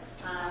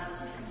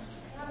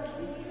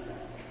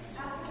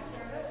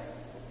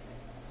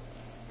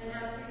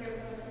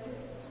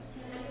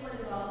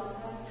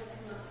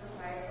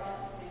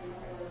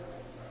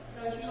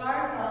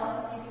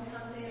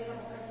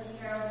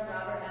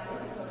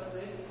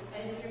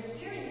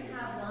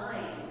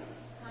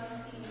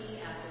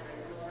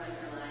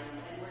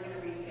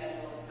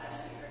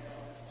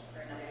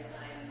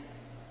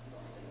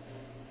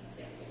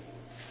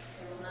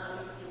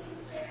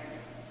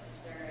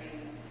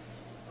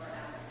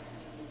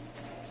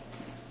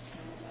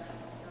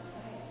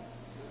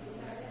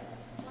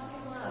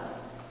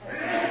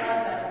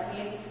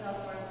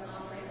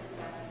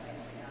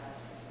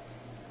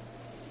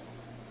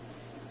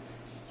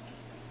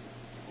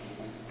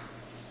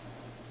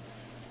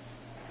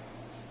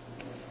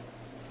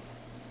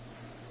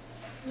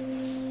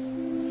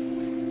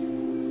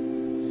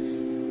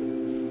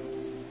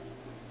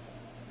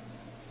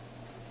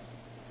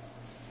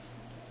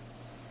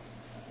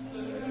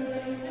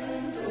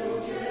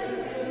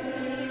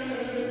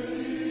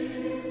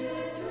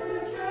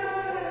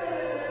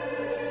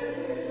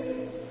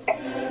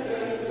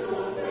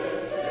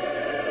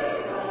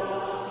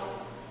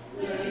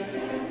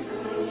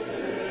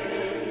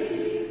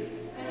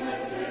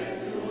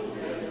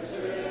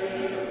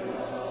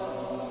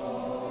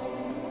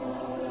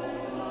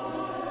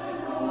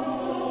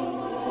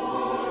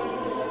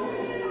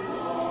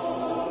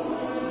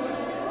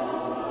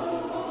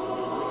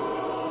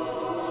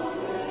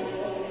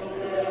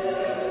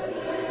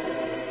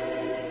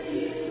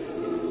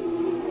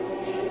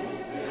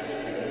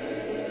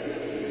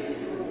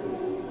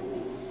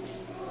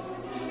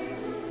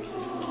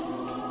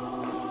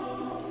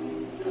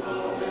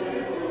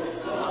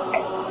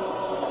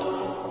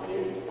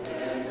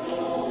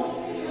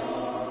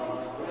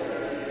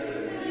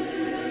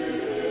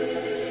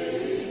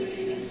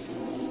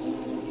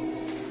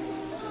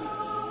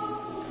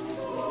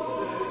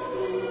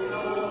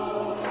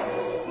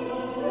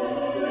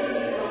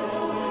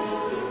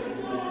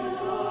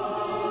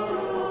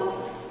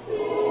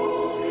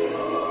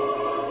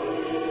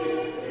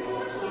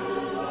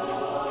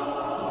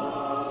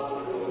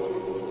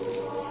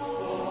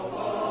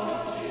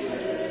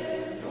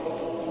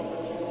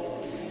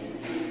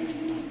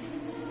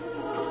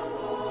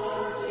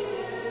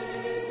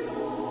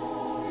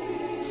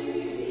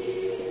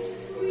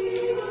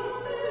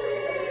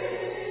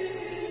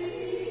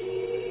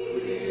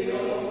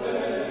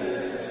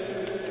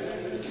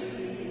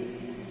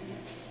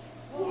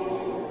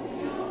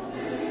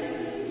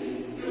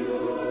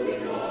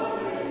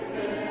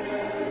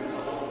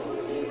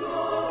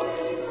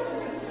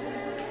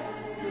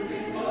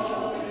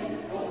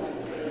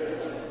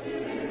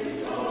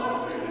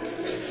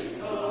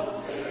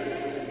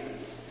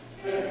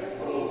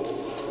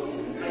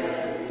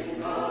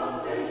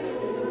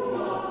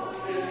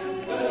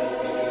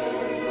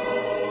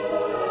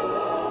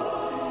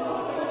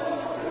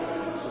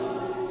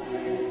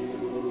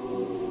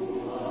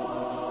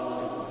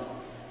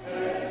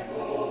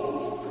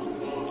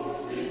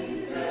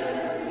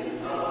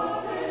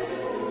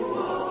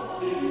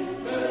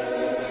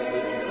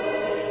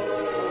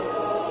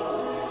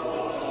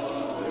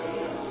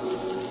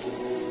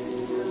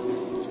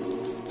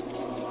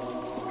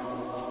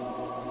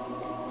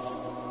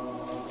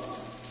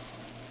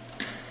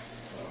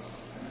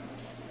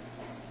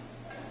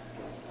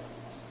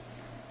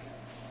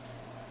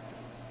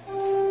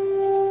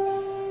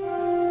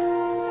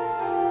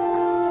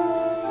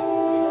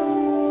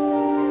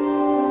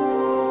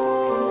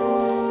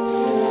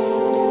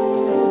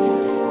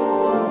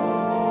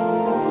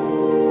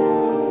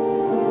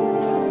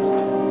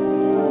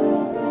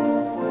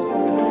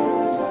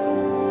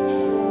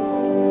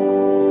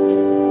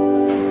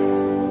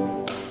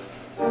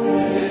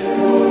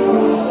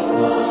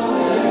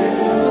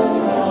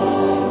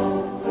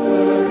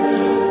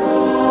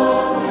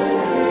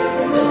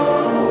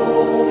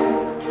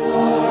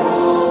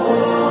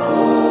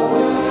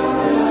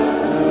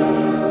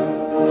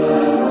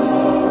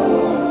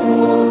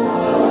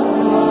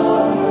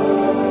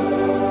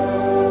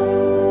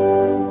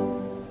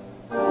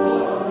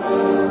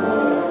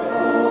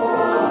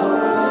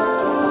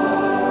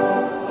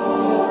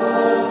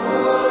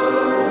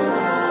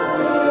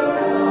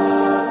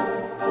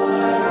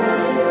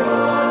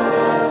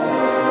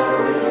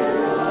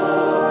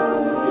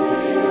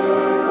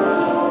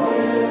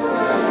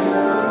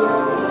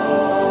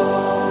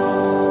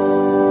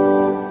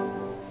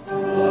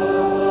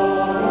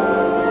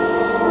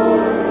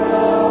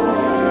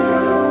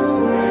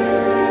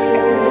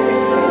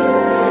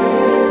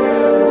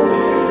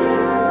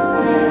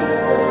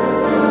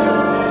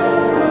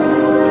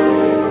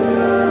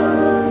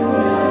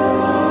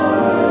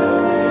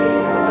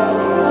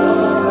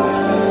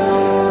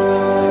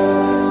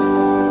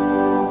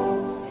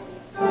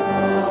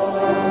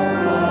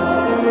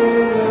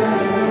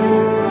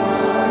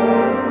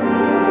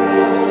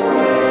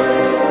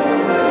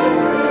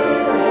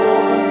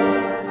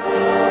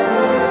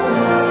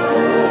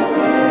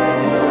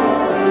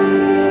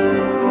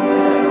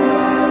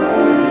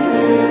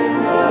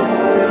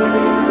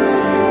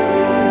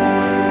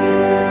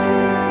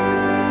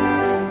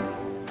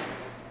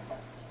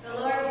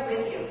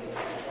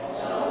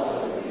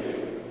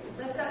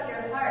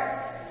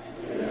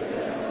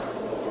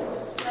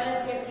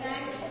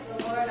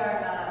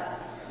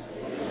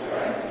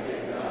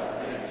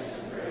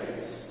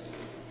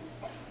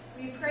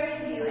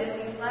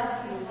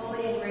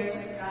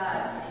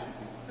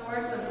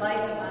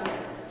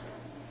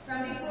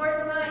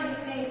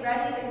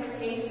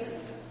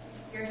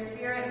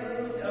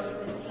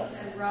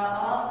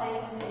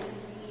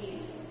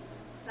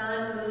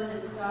 moon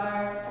and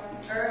stars,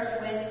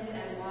 earth, winds,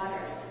 and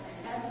waters,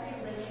 and every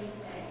living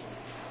thing.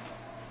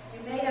 You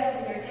made us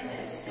in your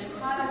image and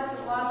taught us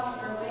to walk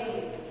in your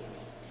ways,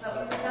 but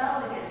we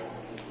rebelled against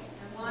you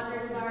and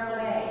wandered far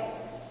away.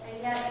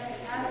 And yet,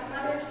 as a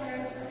mother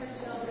cares for her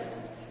children,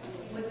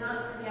 you would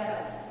not forget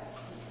us.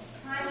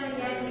 Time and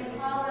again, you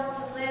called us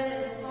to live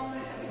in the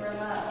fullness of your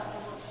love.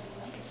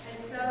 And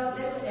so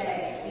this day,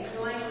 we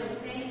join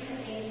with saints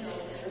and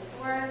angels in the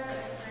chorus of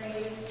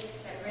praise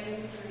that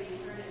rings through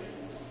eternity,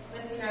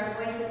 lifting our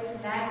voices to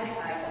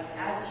magnify you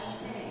as we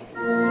sing.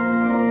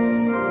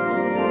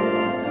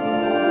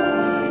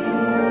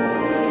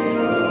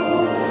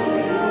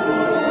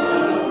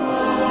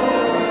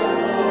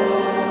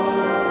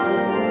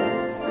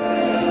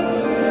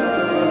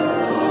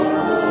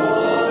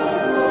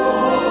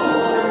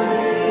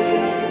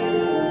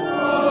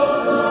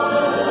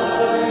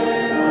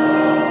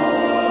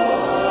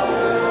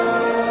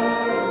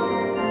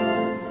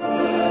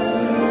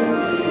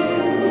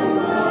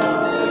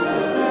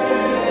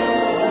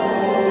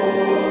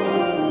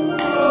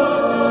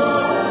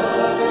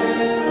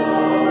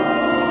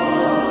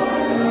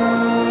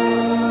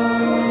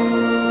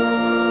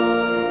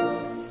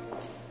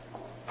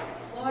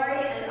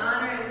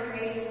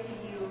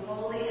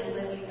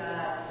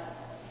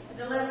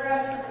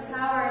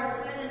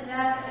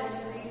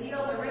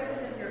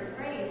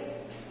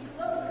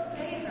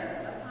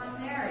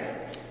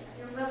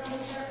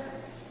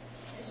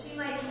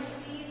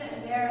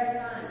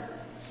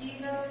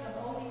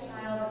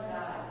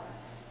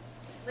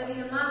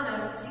 Living among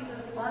us,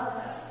 Jesus loved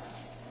us.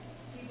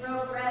 He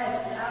broke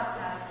bread with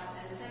outcasts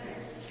and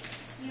sinners,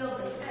 healed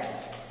the sick,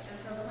 and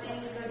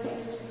proclaimed good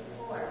news to the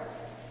poor.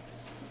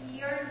 He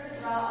yearned to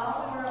draw all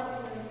the world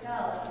to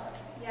himself,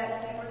 yet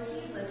we were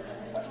heedless of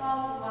his call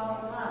to walk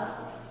in love.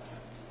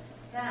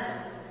 Then,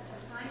 the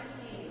time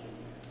came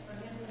for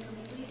him to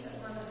complete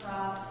upon the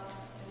cross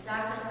the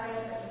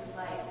sacrifice of his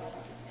life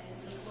and to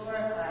be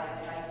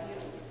glorified by you.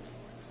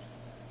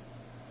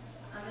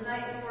 On the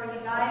night before he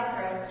died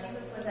for us,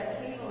 Jesus was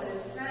at table with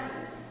his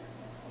friends.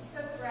 He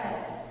took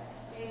bread,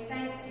 gave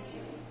thanks to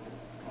you,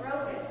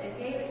 broke it, and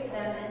gave it to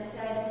them, and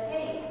said,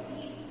 "Take,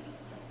 eat.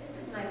 This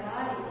is my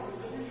body, which is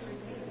given for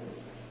you.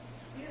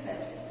 Do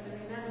this for the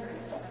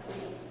remembrance of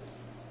me."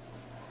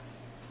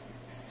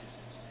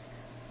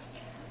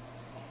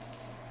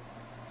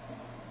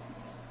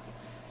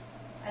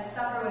 As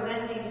supper was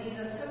ending,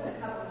 Jesus took the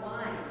cup of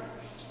wine.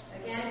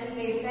 Again, he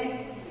gave thanks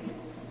to you,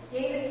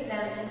 gave it to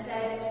them, and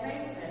said,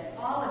 "Drink this,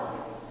 all of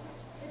you.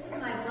 This is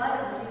my blood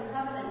of the new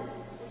covenant,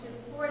 which is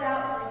poured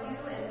out for you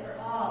and for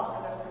all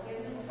for the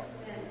forgiveness of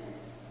sins.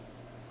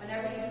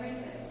 Whenever you drink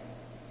it,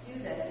 do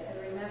this for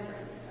the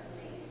remembrance of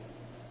me."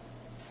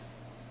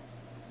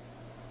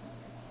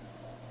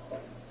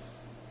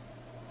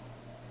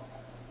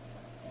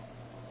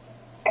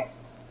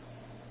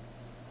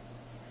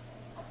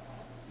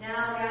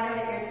 Now gathered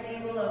at your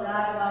table, O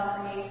God of all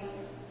creation,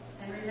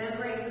 and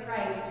remembering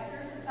Christ,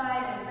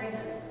 crucified and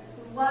risen,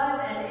 who was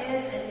and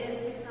is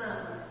to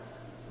come,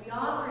 we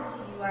offer to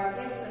you our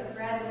gifts of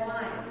bread and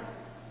wine,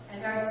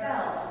 and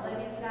ourselves a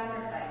living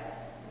sacrifice.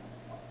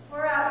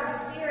 Pour out your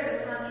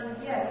Spirit upon these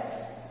gifts,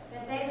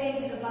 that they may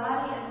be the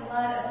body and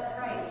blood of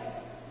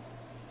Christ.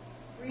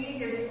 Breathe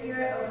your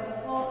Spirit over the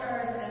whole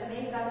earth and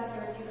make us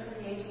your new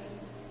creation,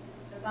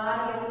 the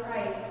body of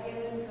Christ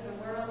given for the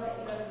world that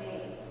you have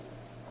made.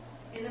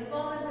 In the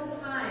fullness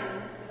of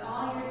time, with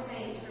all your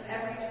saints from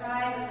every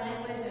tribe and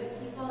language and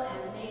people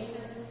and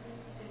nation,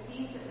 to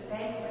feast at the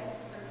banquet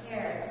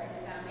prepared from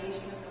the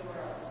foundation of the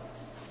world.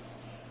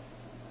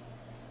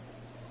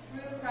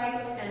 Through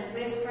Christ and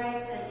with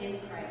Christ and in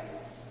Christ,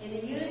 in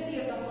the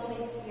unity of the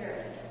Holy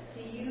Spirit, to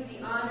you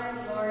be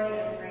honor, glory,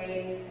 and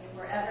praise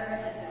forever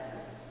and ever.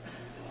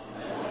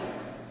 Amen.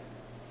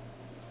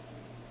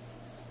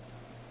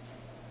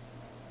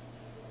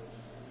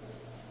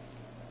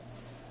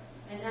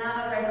 And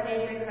now, as our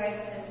Savior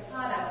Christ has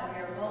taught us,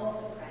 we are bold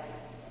to pray.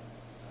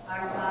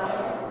 Our Father,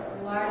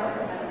 who art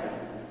in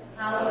heaven,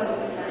 hallowed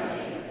be thy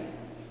name.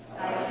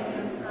 Thy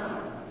kingdom come,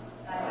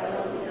 thy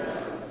will be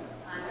done,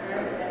 on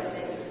earth as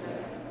it is in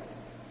heaven.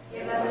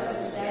 Give us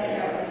this day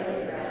our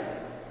daily bread,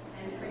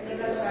 and forgive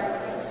us our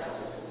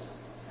trespasses,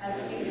 as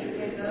we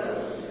forgive those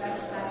who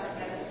trespass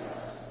against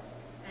us.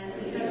 And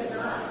lead us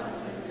not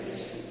into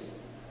temptation,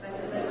 but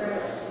deliver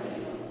us from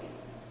evil.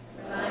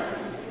 For thine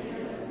is the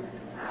kingdom, and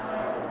the power,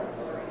 and the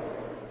glory,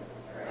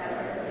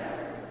 forever and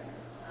ever.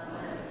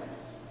 Amen.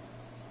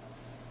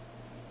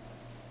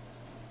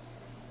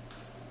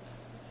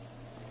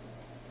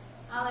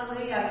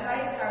 Hallelujah.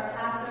 Christ our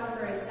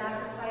Passover is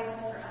sacrificed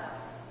for us.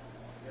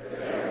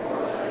 Therefore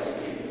let us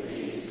keep the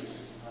feast.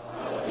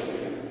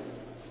 Hallelujah.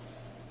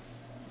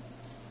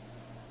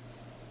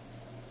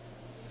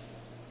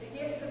 The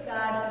gifts of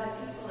God for the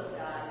people of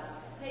God.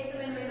 Take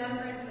them in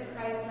remembrance that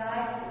Christ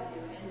died for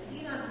you, and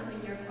feed on him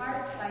in your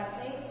hearts by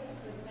faith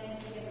with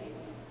thanksgiving,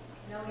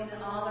 knowing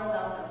that all are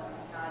welcome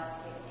in God's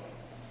table.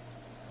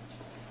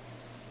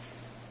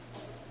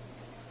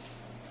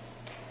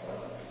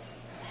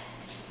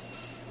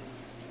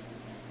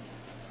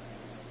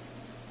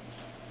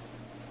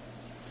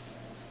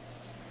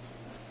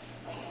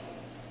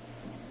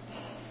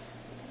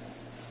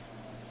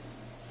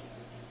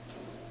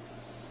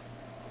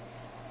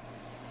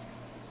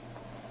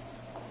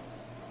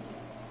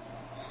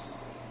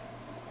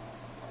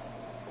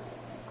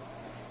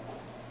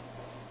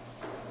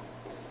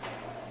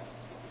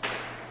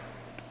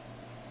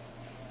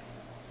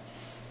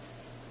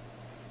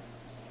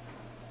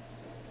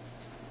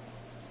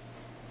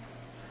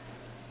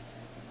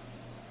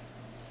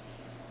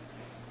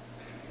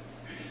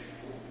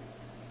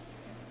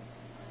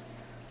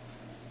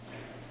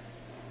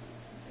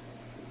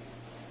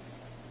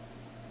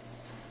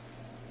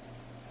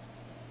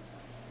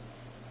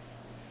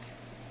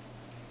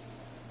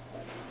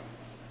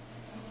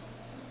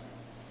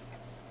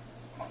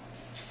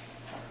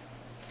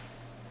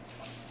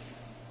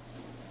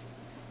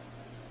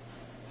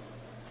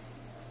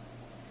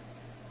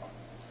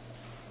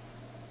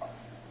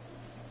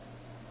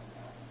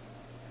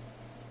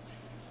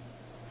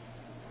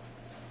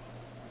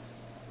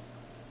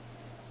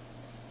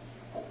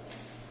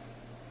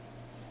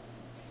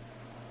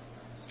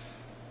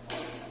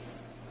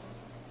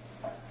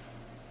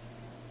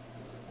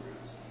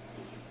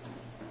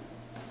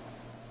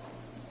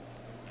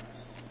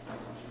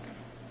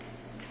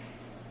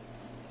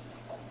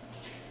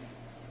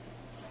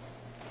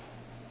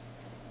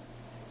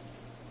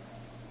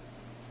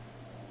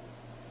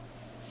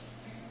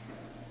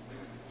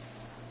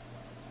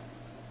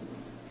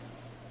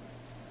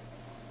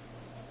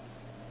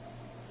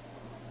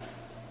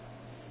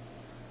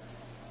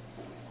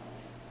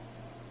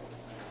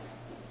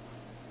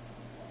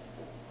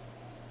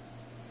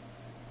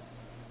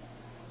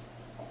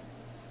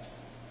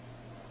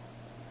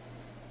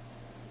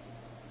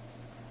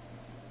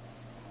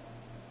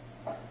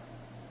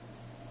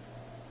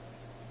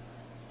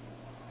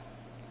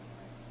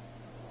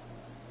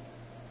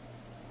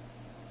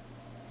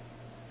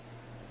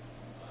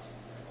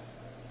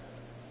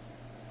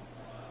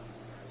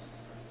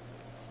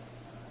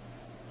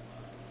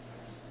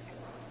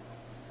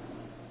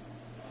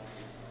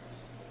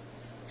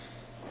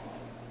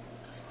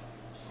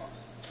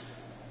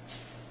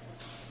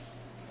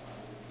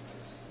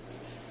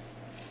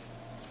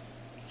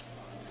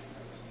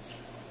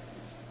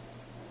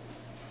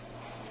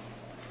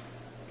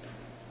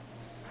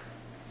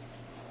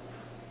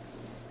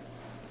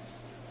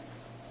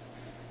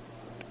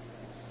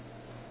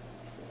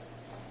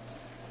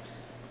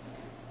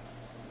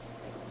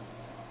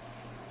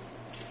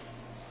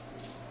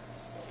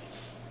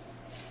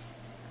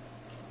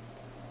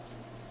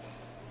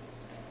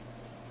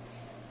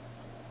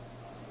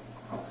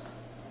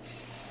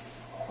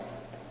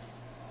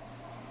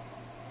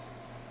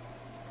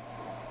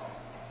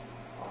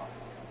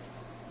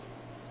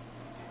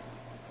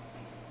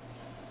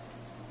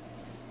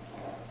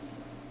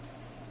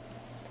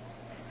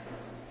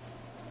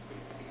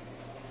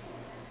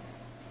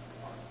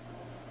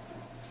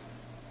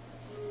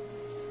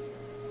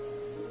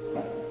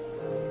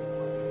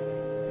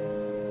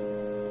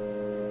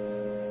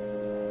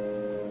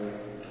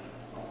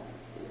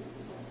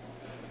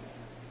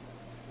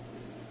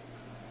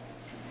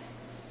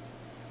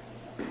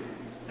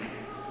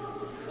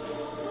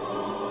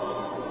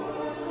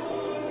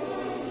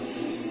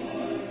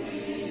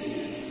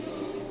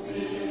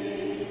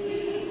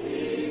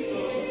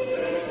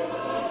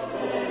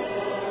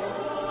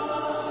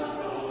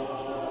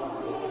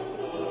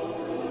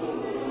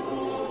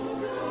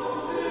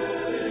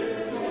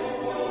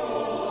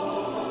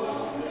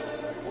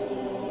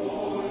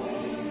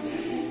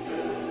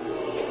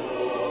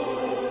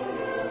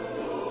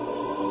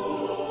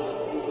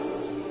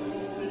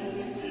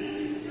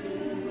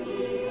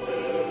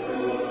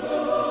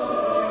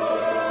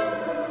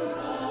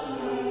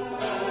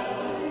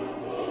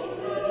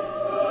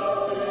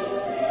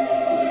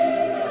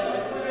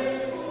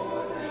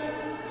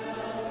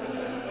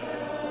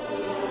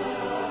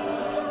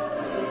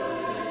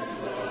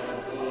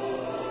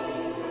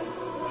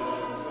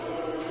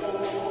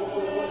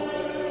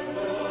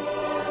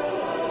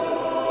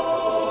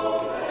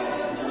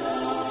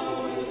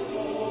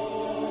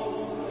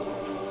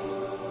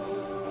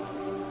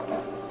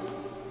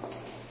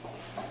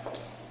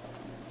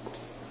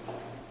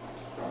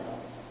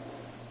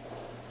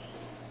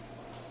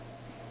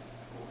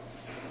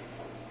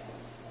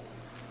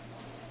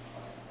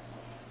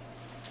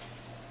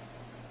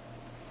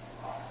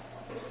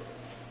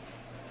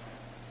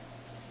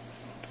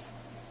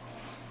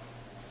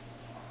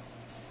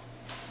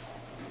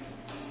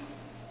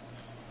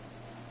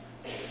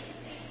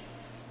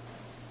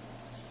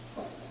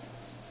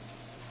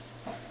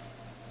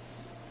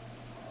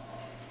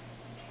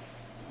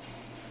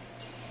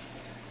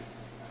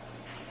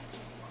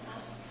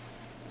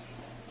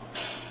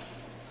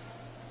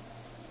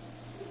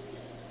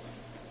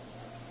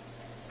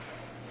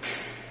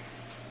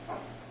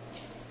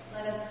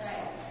 Let us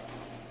pray.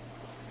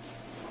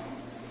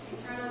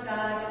 Eternal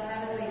God and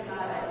Heavenly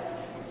Father,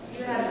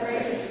 you have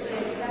graciously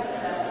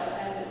accepted us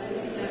as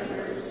living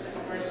members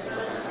of your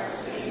Son, our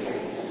Savior,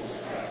 Jesus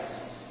Christ,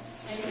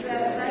 and you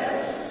have fed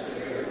us with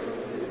spiritual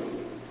food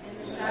in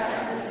the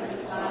sacrament of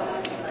his body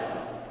and blood.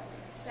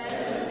 Send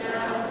us now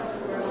into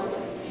the world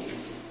with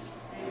peace,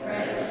 and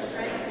grant us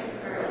strength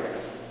and courage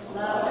to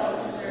love and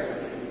to serve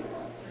you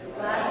with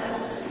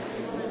gladness and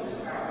singleness of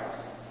heart,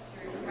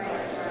 through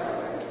Christ our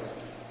Lord.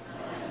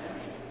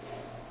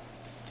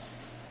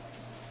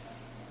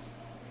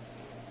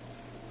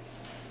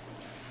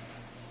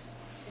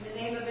 In the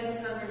name of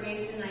this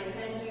congregation, I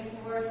send you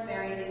forth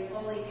bearing these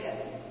holy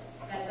gifts,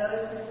 that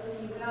those to whom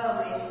you go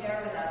may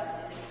share with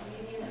us in the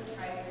communion of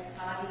Christ's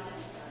body and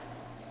blood.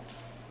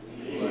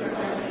 We are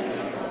worthy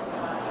of one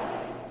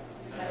body,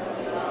 because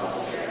we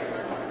all share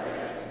one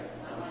bread,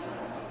 one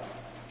body.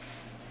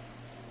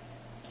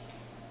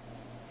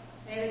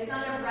 May the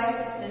Sun of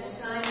Righteousness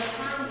shine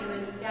upon you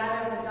and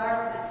scatter the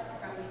darkness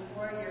from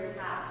before your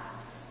path,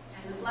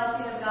 and the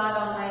blessing of God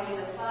Almighty